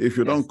 If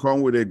you don't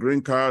come with a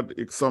green card,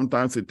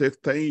 sometimes it takes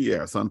 10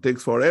 years and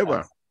takes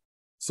forever.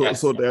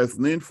 So there's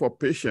need for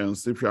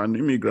patience. If you're an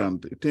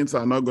immigrant, things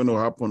are not going to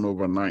happen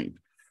overnight.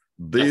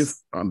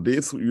 This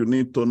you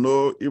need to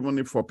know. Even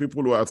if for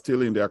people who are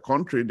still in their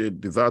country, they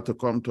desire to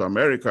come to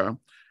America,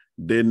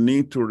 they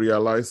need to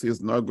realize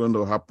it's not going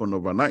to happen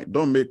overnight.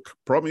 Don't make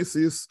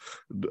promises.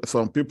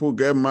 Some people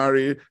get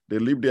married, they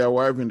leave their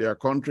wife in their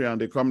country,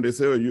 and they come, they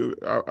say,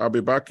 I'll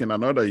be back in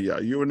another year.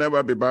 You will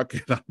never be back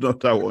in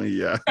another 1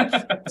 year.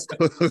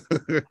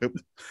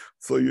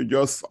 So you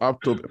just have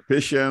to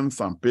patience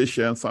and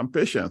patience and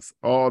patience.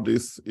 All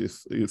this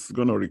is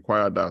going to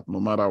require that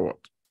no matter what.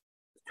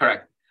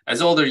 Correct.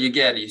 As older you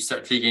get, you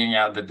start figuring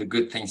out that the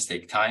good things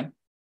take time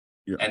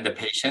and the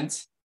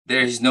patience.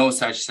 there is no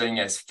such thing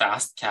as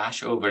fast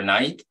cash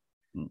overnight.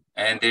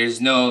 And there's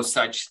no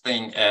such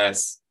thing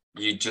as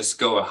you just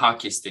go a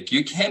hockey stick.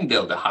 You can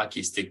build a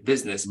hockey stick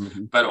business,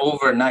 but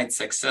overnight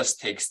success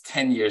takes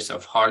 10 years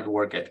of hard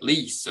work at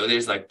least. So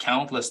there's like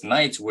countless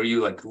nights where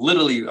you like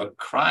literally are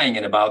crying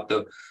and about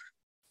the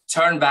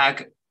turn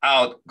back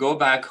out, go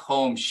back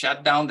home,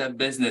 shut down that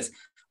business.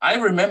 I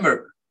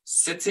remember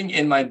sitting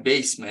in my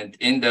basement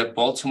in the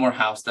Baltimore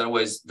house that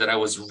I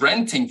was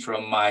renting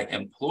from my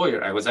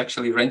employer. I was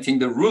actually renting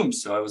the room.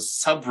 So I was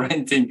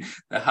sub-renting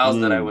the house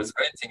that I was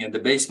renting, and the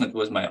basement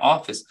was my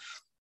office.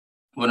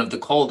 One of the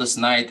coldest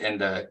night, and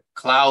the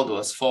cloud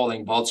was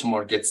falling.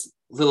 Baltimore gets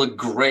a little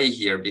gray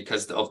here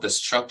because of the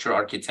structure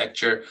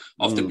architecture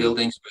of the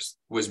buildings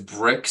was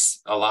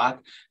bricks a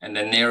lot, and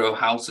the narrow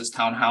houses,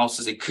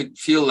 townhouses. It could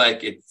feel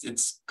like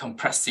it's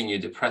compressing you,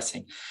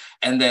 depressing.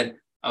 And then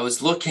I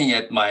was looking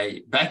at my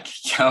bank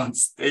account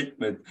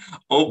statement,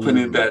 open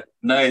it that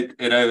night,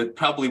 and I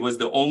probably was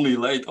the only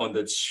light on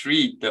the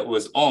street that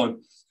was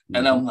on.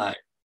 And I'm like,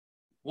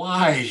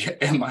 why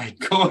am I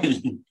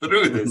going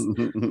through this?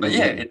 But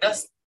yeah,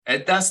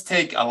 it does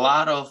take a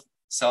lot of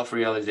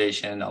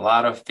self-realization, a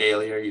lot of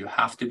failure. You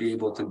have to be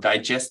able to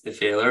digest the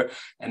failure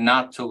and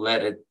not to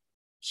let it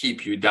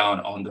keep you down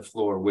on the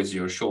floor with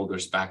your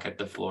shoulders back at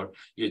the floor.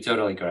 You're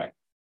totally correct.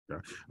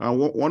 Yeah.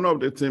 One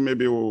of the things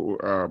maybe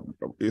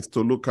is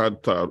to look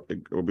at,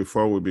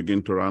 before we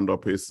begin to round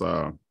up, is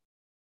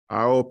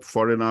how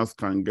foreigners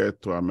can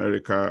get to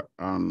America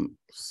and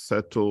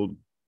settle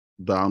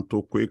down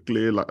too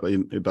quickly.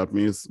 That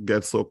means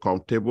get so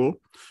comfortable.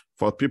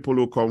 For people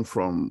who come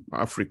from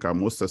Africa,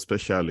 most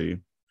especially,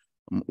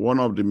 one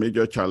of the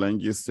major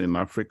challenges in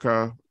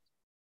Africa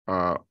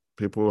are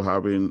people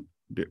having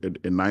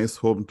a nice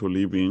home to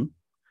live in,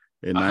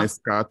 a nice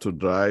car to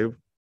drive,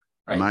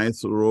 a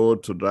nice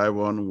road to drive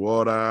on,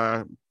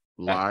 water,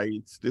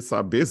 lights. These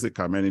are basic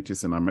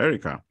amenities in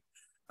America.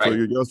 So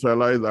you just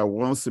realize that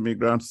once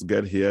immigrants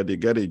get here, they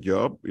get a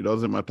job. It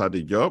doesn't matter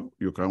the job.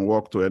 You can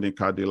walk to any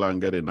car dealer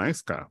and get a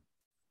nice car.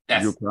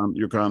 Yes.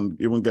 You can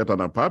even get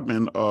an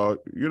apartment, or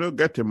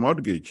get a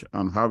mortgage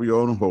and have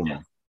your own home.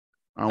 Yes.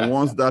 And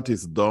once that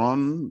is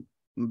done,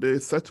 they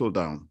settle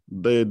down.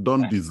 They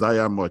don't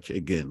desire much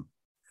again,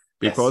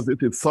 because it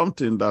is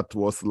something that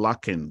was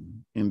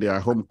lacking in their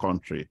home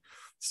country.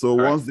 So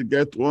once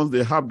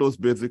they have those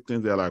basic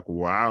things, they're like,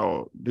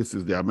 wow, this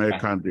is the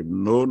American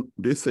dream. No,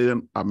 this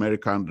ain't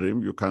American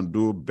dream. You can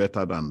do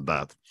better than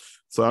that.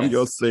 So I'm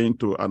just saying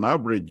to an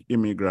average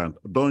immigrant,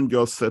 don't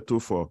just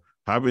settle for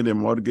having a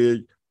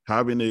mortgage,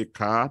 having a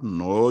car.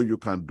 No, you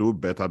can do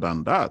better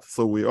than that.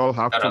 So we all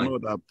have to know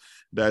that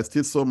there's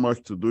still so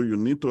much to do. You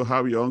need to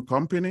have your own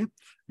company.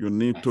 You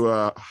need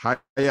to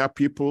hire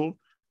people.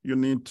 You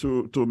need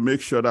to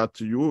make sure that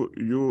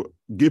you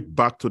give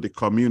back to the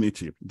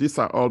community. These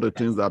are all the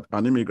things that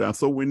an immigrant.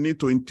 So we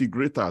need to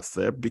integrate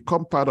ourselves,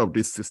 become part of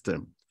this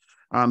system,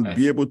 and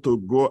be able to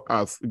go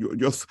as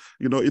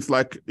it's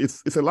like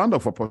it's a land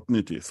of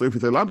opportunity. So if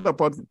it's a land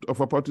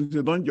of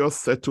opportunity, don't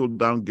just settle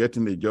down,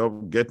 getting a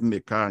job, getting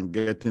a car, and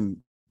getting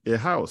a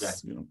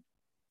house.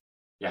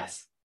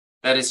 Yes,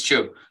 that is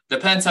true.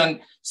 Depends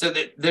on. So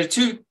there are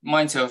two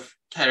kinds of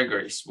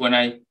categories. When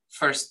I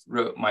first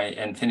wrote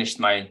and finished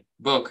my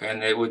book,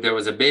 and there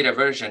was a beta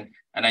version,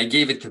 and I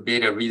gave it to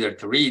beta reader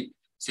to read.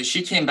 So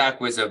she came back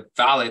with a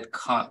valid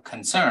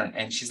concern,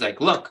 and she's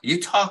like, look,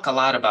 you talk a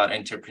lot about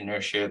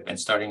entrepreneurship and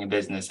starting a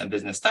business and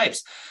business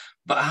types,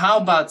 but how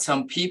about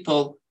some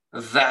people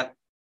that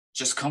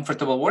just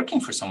comfortable working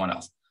for someone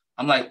else?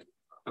 I'm like,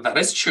 that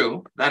is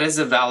true. That is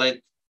a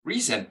valid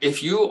reason.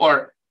 If you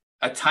are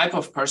a type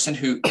of person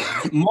who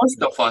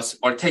most of us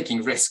are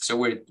taking risks, so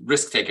we're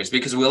risk takers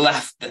because we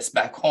left this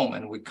back home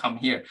and we come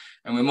here,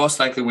 and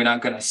we're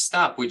not going to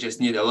stop. We just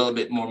need a little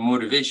bit more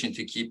motivation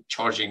to keep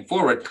charging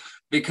forward,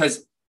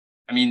 because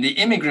the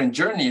immigrant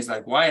journey is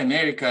like, why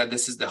America?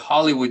 This is the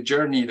Hollywood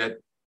journey that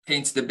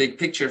paints the big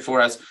picture for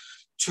us,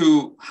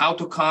 to how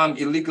to calm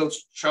illegal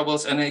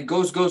troubles. And it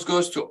goes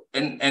to,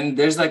 and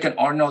there's like an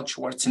Arnold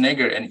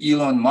Schwarzenegger and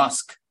Elon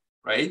Musk,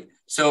 right?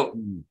 So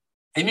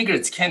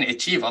immigrants can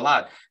achieve a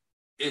lot.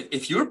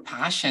 If you're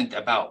passionate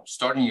about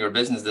starting your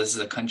business, this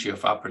is a country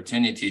of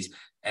opportunities,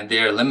 and they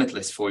are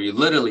limitless for you.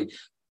 Literally,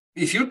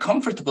 if you're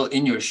comfortable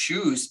in your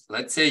shoes,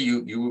 let's say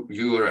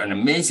you are an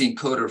amazing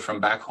coder from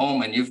back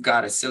home, and you've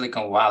got a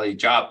Silicon Valley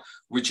job,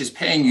 which is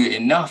paying you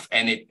enough,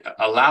 and it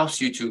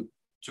allows you to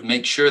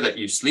make sure that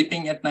you're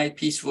sleeping at night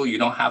peaceful. You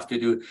don't have to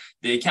do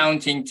the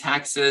accounting,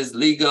 taxes,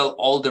 legal,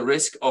 all the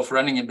risk of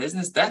running a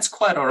business. That's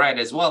quite all right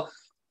as well,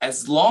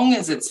 as long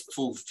as it's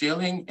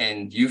fulfilling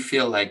and you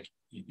feel like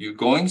you're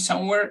going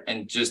somewhere,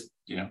 and just,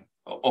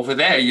 over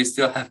there, you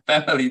still have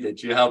family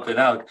that you're helping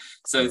out.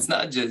 So it's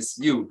not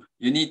just you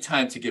need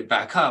time to get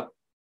back up.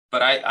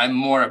 But I'm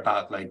more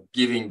about like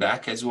giving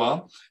back as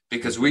well,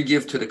 because we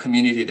give to the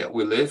community that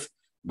we live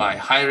by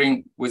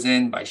hiring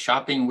within, by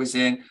shopping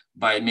within,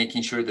 by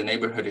making sure the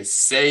neighborhood is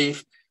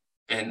safe,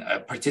 and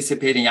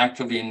participating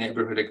actively in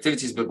neighborhood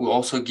activities. But we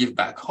also give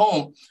back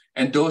home,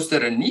 and those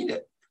that are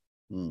needed.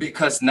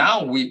 because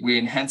now we're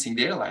enhancing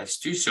their lives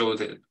too. So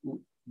that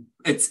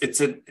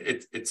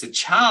it's a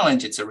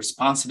challenge, it's a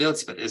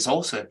responsibility, but it's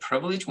also a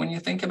privilege when you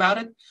think about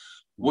it.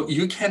 What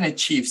you can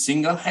achieve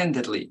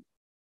single-handedly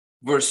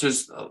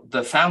versus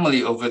the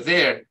family over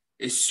there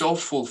is so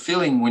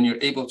fulfilling when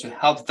you're able to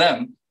help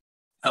them,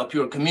 help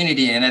your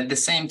community, and at the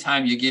same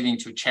time you're giving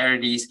to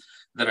charities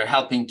that are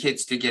helping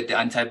kids to get the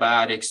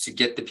antibiotics, to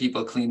get the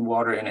people clean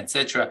water, and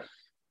etc.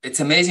 It's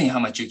amazing how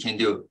much you can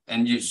do.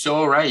 And you're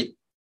so right.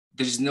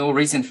 There's no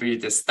reason for you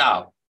to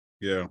stop.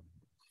 Yeah.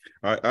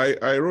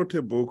 I wrote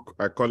a book,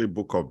 I call it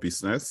Book of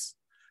Business.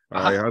 It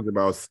has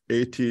about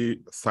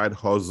 80 side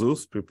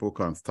hustles people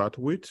can start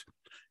with.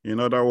 In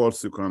other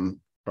words, you can,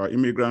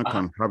 immigrant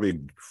can have a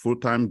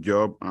full-time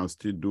job and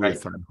still do a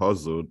side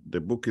hustle.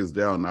 The book is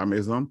there on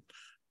Amazon.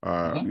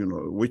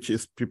 Which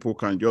is people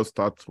can just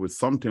start with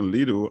something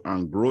little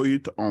and grow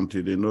it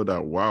until they know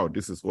that, wow,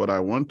 this is what I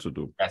want to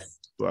do. Yes.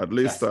 So at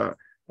least,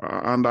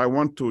 and I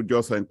want to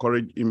just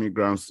encourage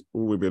immigrants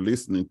who will be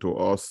listening to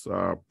us,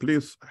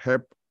 please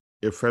help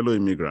a fellow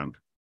immigrant.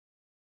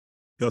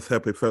 Just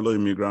help a fellow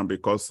immigrant,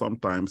 because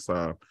sometimes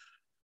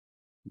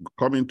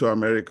coming to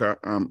America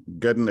and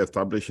getting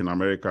established in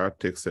America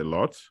takes a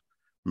lot,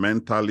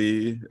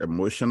 mentally,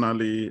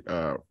 emotionally,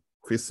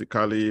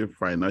 physically,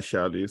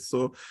 financially.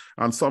 So,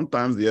 and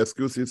sometimes the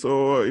excuse is,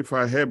 oh, if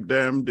I help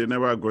them, they're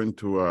never going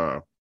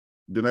to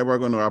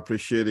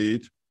appreciate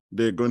it.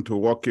 They're going to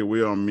walk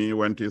away on me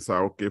when things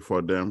are okay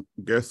for them.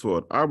 Guess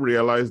what? I've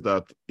realized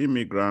that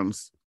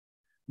immigrants,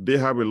 they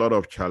have a lot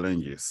of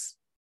challenges.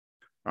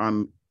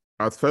 And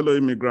as fellow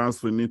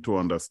immigrants, we need to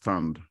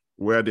understand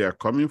where they are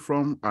coming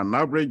from. An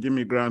average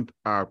immigrant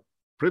are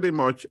pretty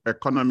much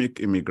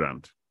economic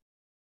immigrant.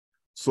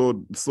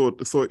 So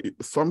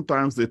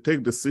sometimes they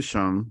take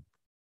decisions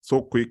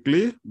so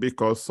quickly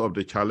because of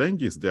the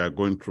challenges they are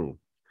going through.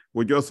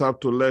 We just have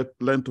to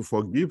learn to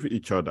forgive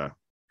each other.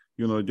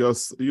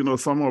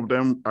 Some of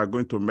them are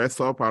going to mess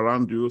up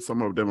around you.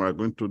 Some of them are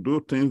going to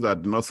do things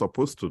that they're not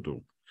supposed to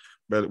do.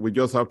 But we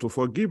just have to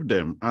forgive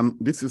them. And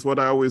this is what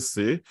I always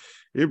say.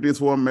 If this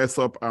one mess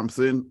up, I'm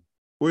saying,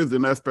 who is the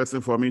next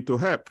person for me to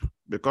help?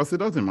 Because it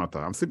doesn't matter.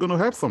 I'm still going to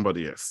help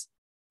somebody else.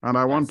 And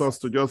I want us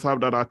to just have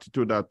that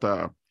attitude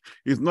that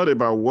it's not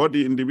about what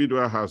the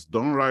individual has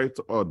done right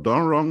or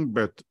done wrong,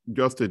 but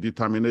just a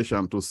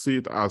determination to see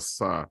it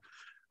as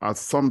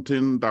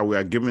something that we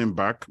are giving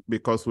back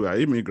because we are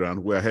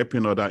immigrants. We are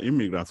helping other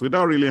immigrants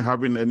without really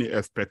having any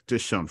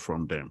expectation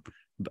from them.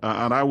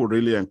 And I would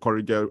really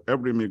encourage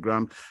every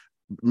immigrant,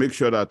 make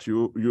sure that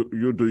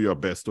you do your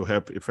best to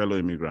help a fellow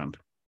immigrant.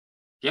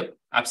 Yep,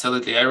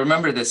 absolutely. I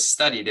remember this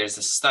study. There's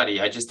a study.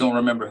 I just don't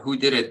remember who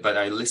did it, but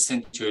I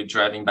listened to it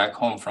driving back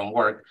home from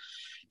work.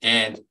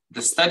 And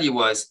the study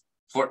was,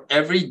 for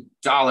every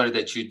dollar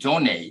that you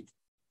donate,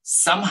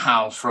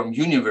 somehow from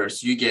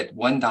universe, you get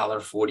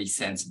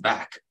 $1.40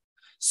 back.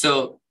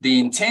 So the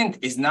intent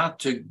is not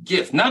to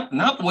give,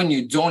 not when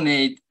you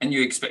donate and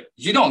you expect,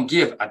 you don't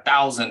give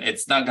 1,000,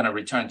 it's not going to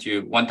return to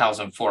you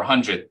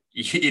 1,400.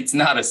 It's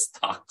not a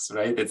stocks,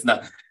 right? It's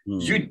not.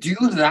 You do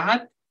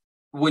that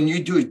when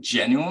you do it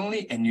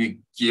genuinely and you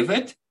give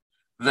it,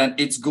 then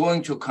it's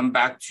going to come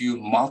back to you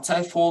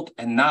multifold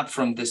and not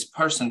from this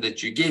person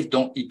that you gave.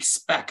 Don't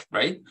expect,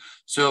 right?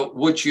 So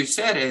what you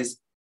said is,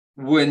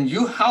 when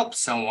you help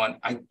someone,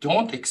 I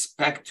don't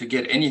expect to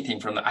get anything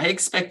from them. I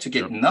expect to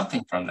get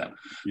nothing from them.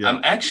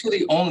 I'm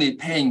actually only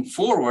paying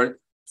forward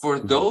for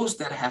those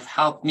that have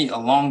helped me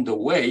along the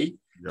way.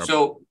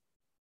 So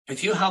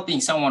if you're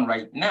helping someone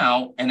right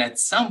now, and at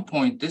some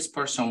point this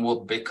person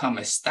will become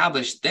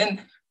established,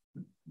 then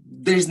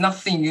there's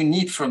nothing you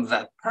need from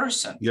that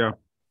person.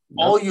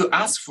 All you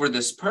ask for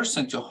this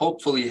person to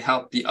hopefully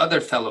help the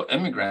other fellow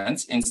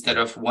immigrants, instead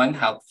of one,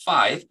 help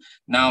five.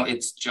 Now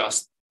it's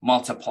just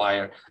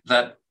multiplier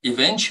that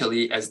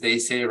eventually, as they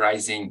say,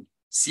 rising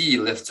sea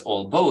lifts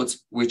all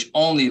boats, which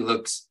only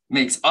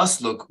makes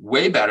us look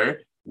way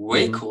better,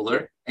 way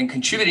cooler, and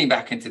contributing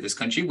back into this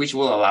country, which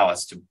will allow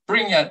us to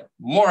bring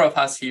more of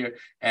us here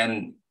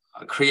and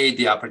create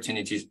the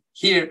opportunities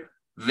here,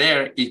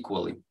 there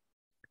equally.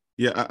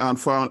 Yeah, and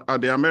for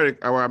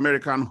our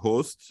American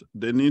hosts,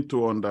 they need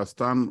to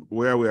understand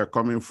where we are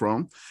coming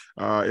from.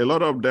 A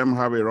lot of them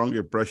have a wrong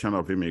impression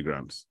of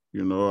immigrants,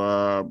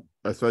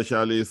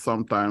 especially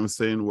sometimes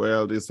saying,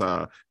 well, these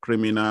are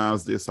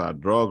criminals, these are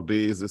drug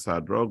this, these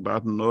are drug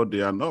that. No,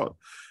 they are not.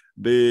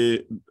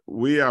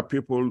 We are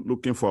people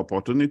looking for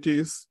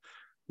opportunities.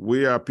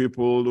 We are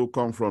people who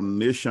come from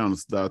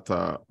nations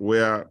that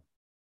where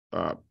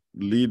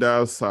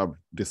leaders have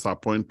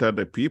disappointed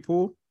the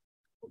people.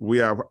 We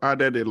have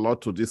added a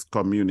lot to this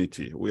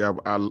community. We have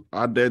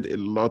added a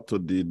lot to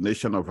the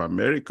nation of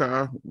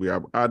America. We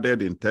have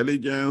added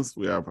intelligence.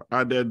 We have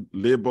added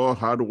labor,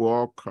 hard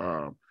work.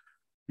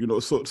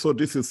 So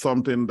this is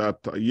something that,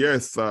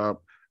 yes,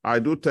 I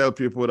do tell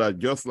people that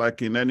just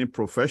like in any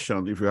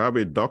profession, if you have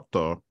a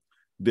doctor,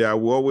 there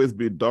will always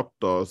be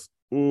doctors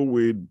who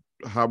will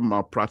have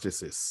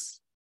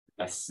malpractices.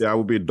 Yes. There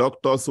will be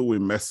doctors who will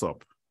mess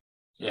up.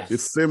 Yes. The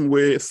same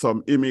way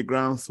some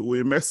immigrants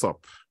will mess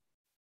up.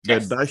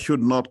 But that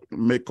should not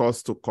make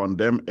us to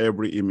condemn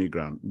every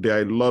immigrant. There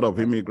are a lot of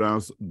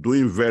immigrants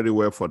doing very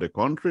well for the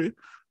country,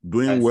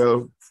 doing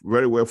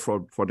very well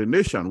for the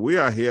nation. We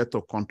are here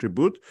to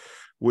contribute.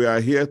 We are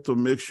here to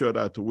make sure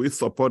that we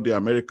support the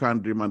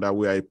American dream and that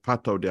we are a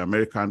part of the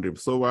American dream.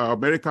 So our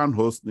American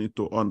hosts need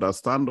to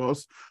understand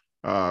us,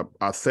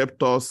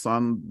 accept us,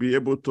 and be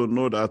able to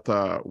know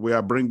that we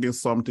are bringing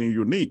something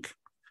unique.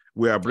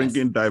 We are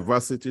bringing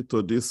diversity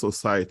to this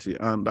society.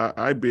 And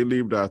I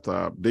believe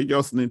that they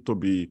just need to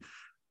be,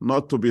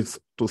 not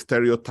to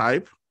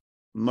stereotype,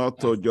 not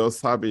to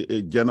just have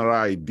a general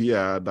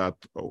idea that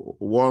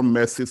one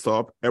messes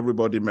up,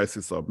 everybody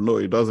messes up. No,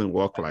 it doesn't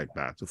work like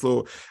that.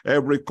 So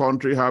every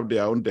country have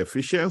their own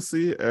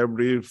deficiency,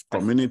 every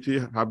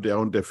community have their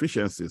own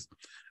deficiencies.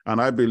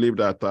 And I believe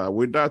that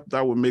with that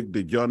will make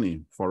the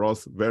journey for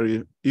us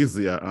very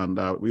easier and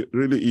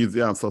really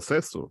easier and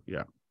successful.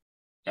 Yeah.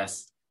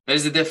 Yes.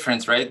 There's a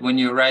difference, right? When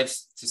you arrive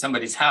to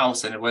somebody's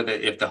house and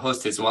if the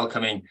host is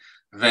welcoming,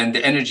 then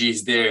the energy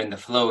is there and the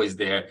flow is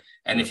there.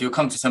 And if you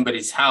come to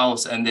somebody's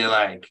house and they're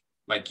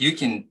like you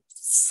can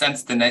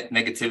sense the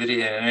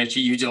negativity and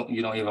energy, you don't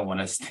even want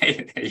to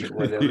stay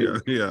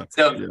there.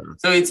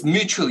 So it's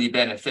mutually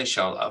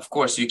beneficial. Of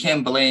course, you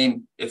can't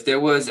blame if there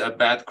was a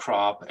bad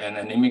crop and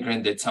an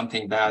immigrant did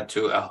something bad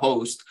to a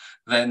host,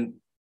 then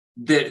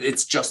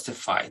it's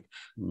justified.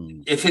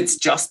 If it's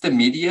just the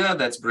media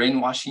that's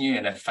brainwashing you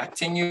and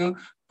affecting you,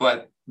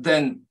 but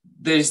then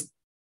there's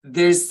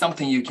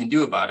something you can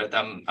do about it.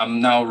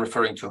 I'm now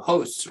referring to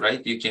hosts,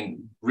 right? You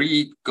can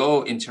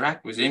go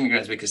interact with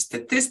immigrants because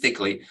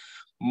statistically,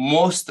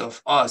 most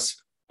of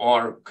us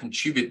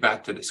contribute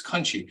back to this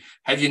country.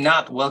 Have you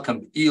not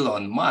welcomed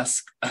Elon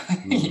Musk,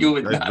 you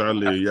would not.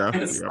 Tesla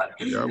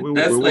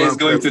is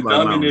going to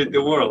dominate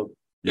the world.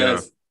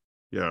 Yes.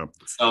 Yeah.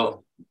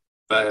 So,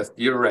 but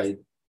you're right.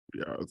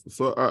 Yeah.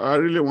 So I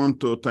really want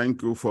to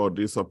thank you for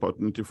this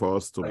opportunity for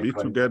us to be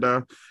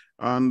together.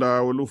 And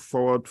we look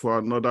forward for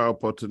another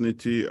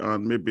opportunity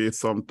and maybe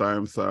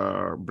sometimes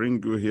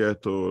bring you here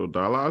to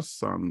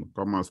Dallas and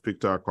come and speak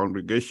to our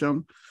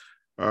congregation.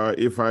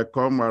 If I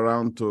come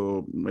around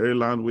to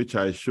Maryland, which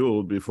I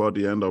should before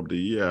the end of the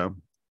year,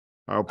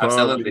 I'll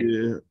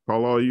probably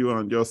follow you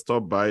and just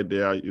stop by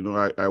there. You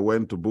know, I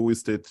went to Bowie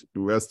State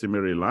University,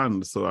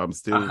 Maryland, so I'm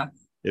still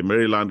a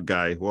Maryland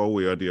guy, one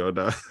way or the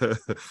other.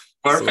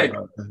 Perfect.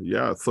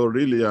 So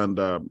really, and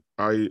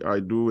I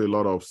do a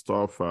lot of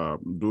stuff,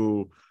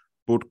 do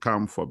boot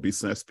camp for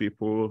business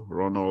people,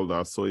 run all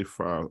that. So if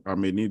I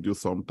may need you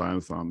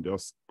sometimes, I'm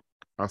just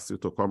ask you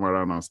to come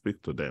around and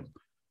speak to them.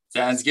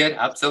 Sounds good.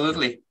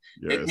 Absolutely.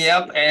 Yes. Hit me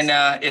up.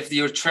 And if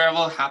your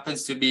travel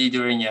happens to be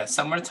during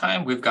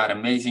summertime, we've got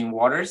amazing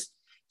waters.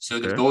 So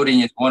the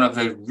boating is one of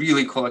the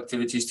really cool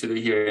activities to do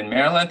here in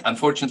Maryland.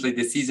 Unfortunately,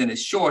 the season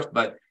is short,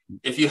 but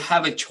if you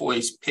have a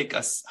choice, pick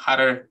a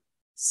hotter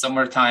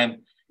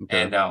summertime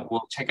and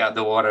we'll check out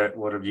the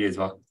water view as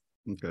well.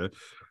 Okay.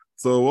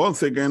 So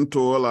once again, to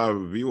all our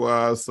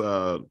viewers,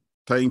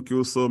 thank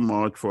you so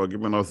much for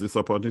giving us this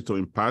opportunity to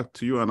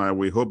impact you. And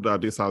we hope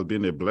that this has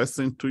been a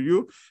blessing to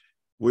you.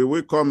 We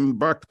will come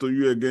back to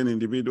you again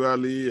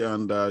individually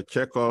and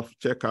check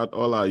out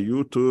all our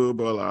YouTube,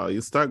 all our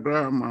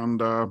Instagram,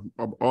 and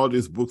all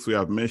these books we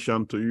have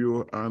mentioned to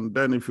you. And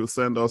then if you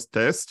send us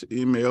text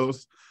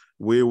emails,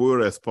 we will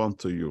respond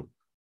to you.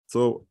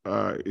 So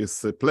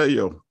it's a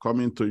pleasure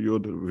coming to you,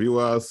 the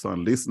viewers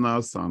and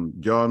listeners. And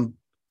John,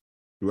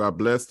 you are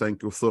blessed.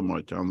 Thank you so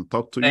much. And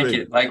talk to you. Thank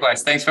you.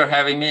 Likewise. Thanks for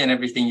having me and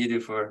everything you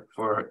do for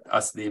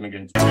us, the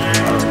immigrants.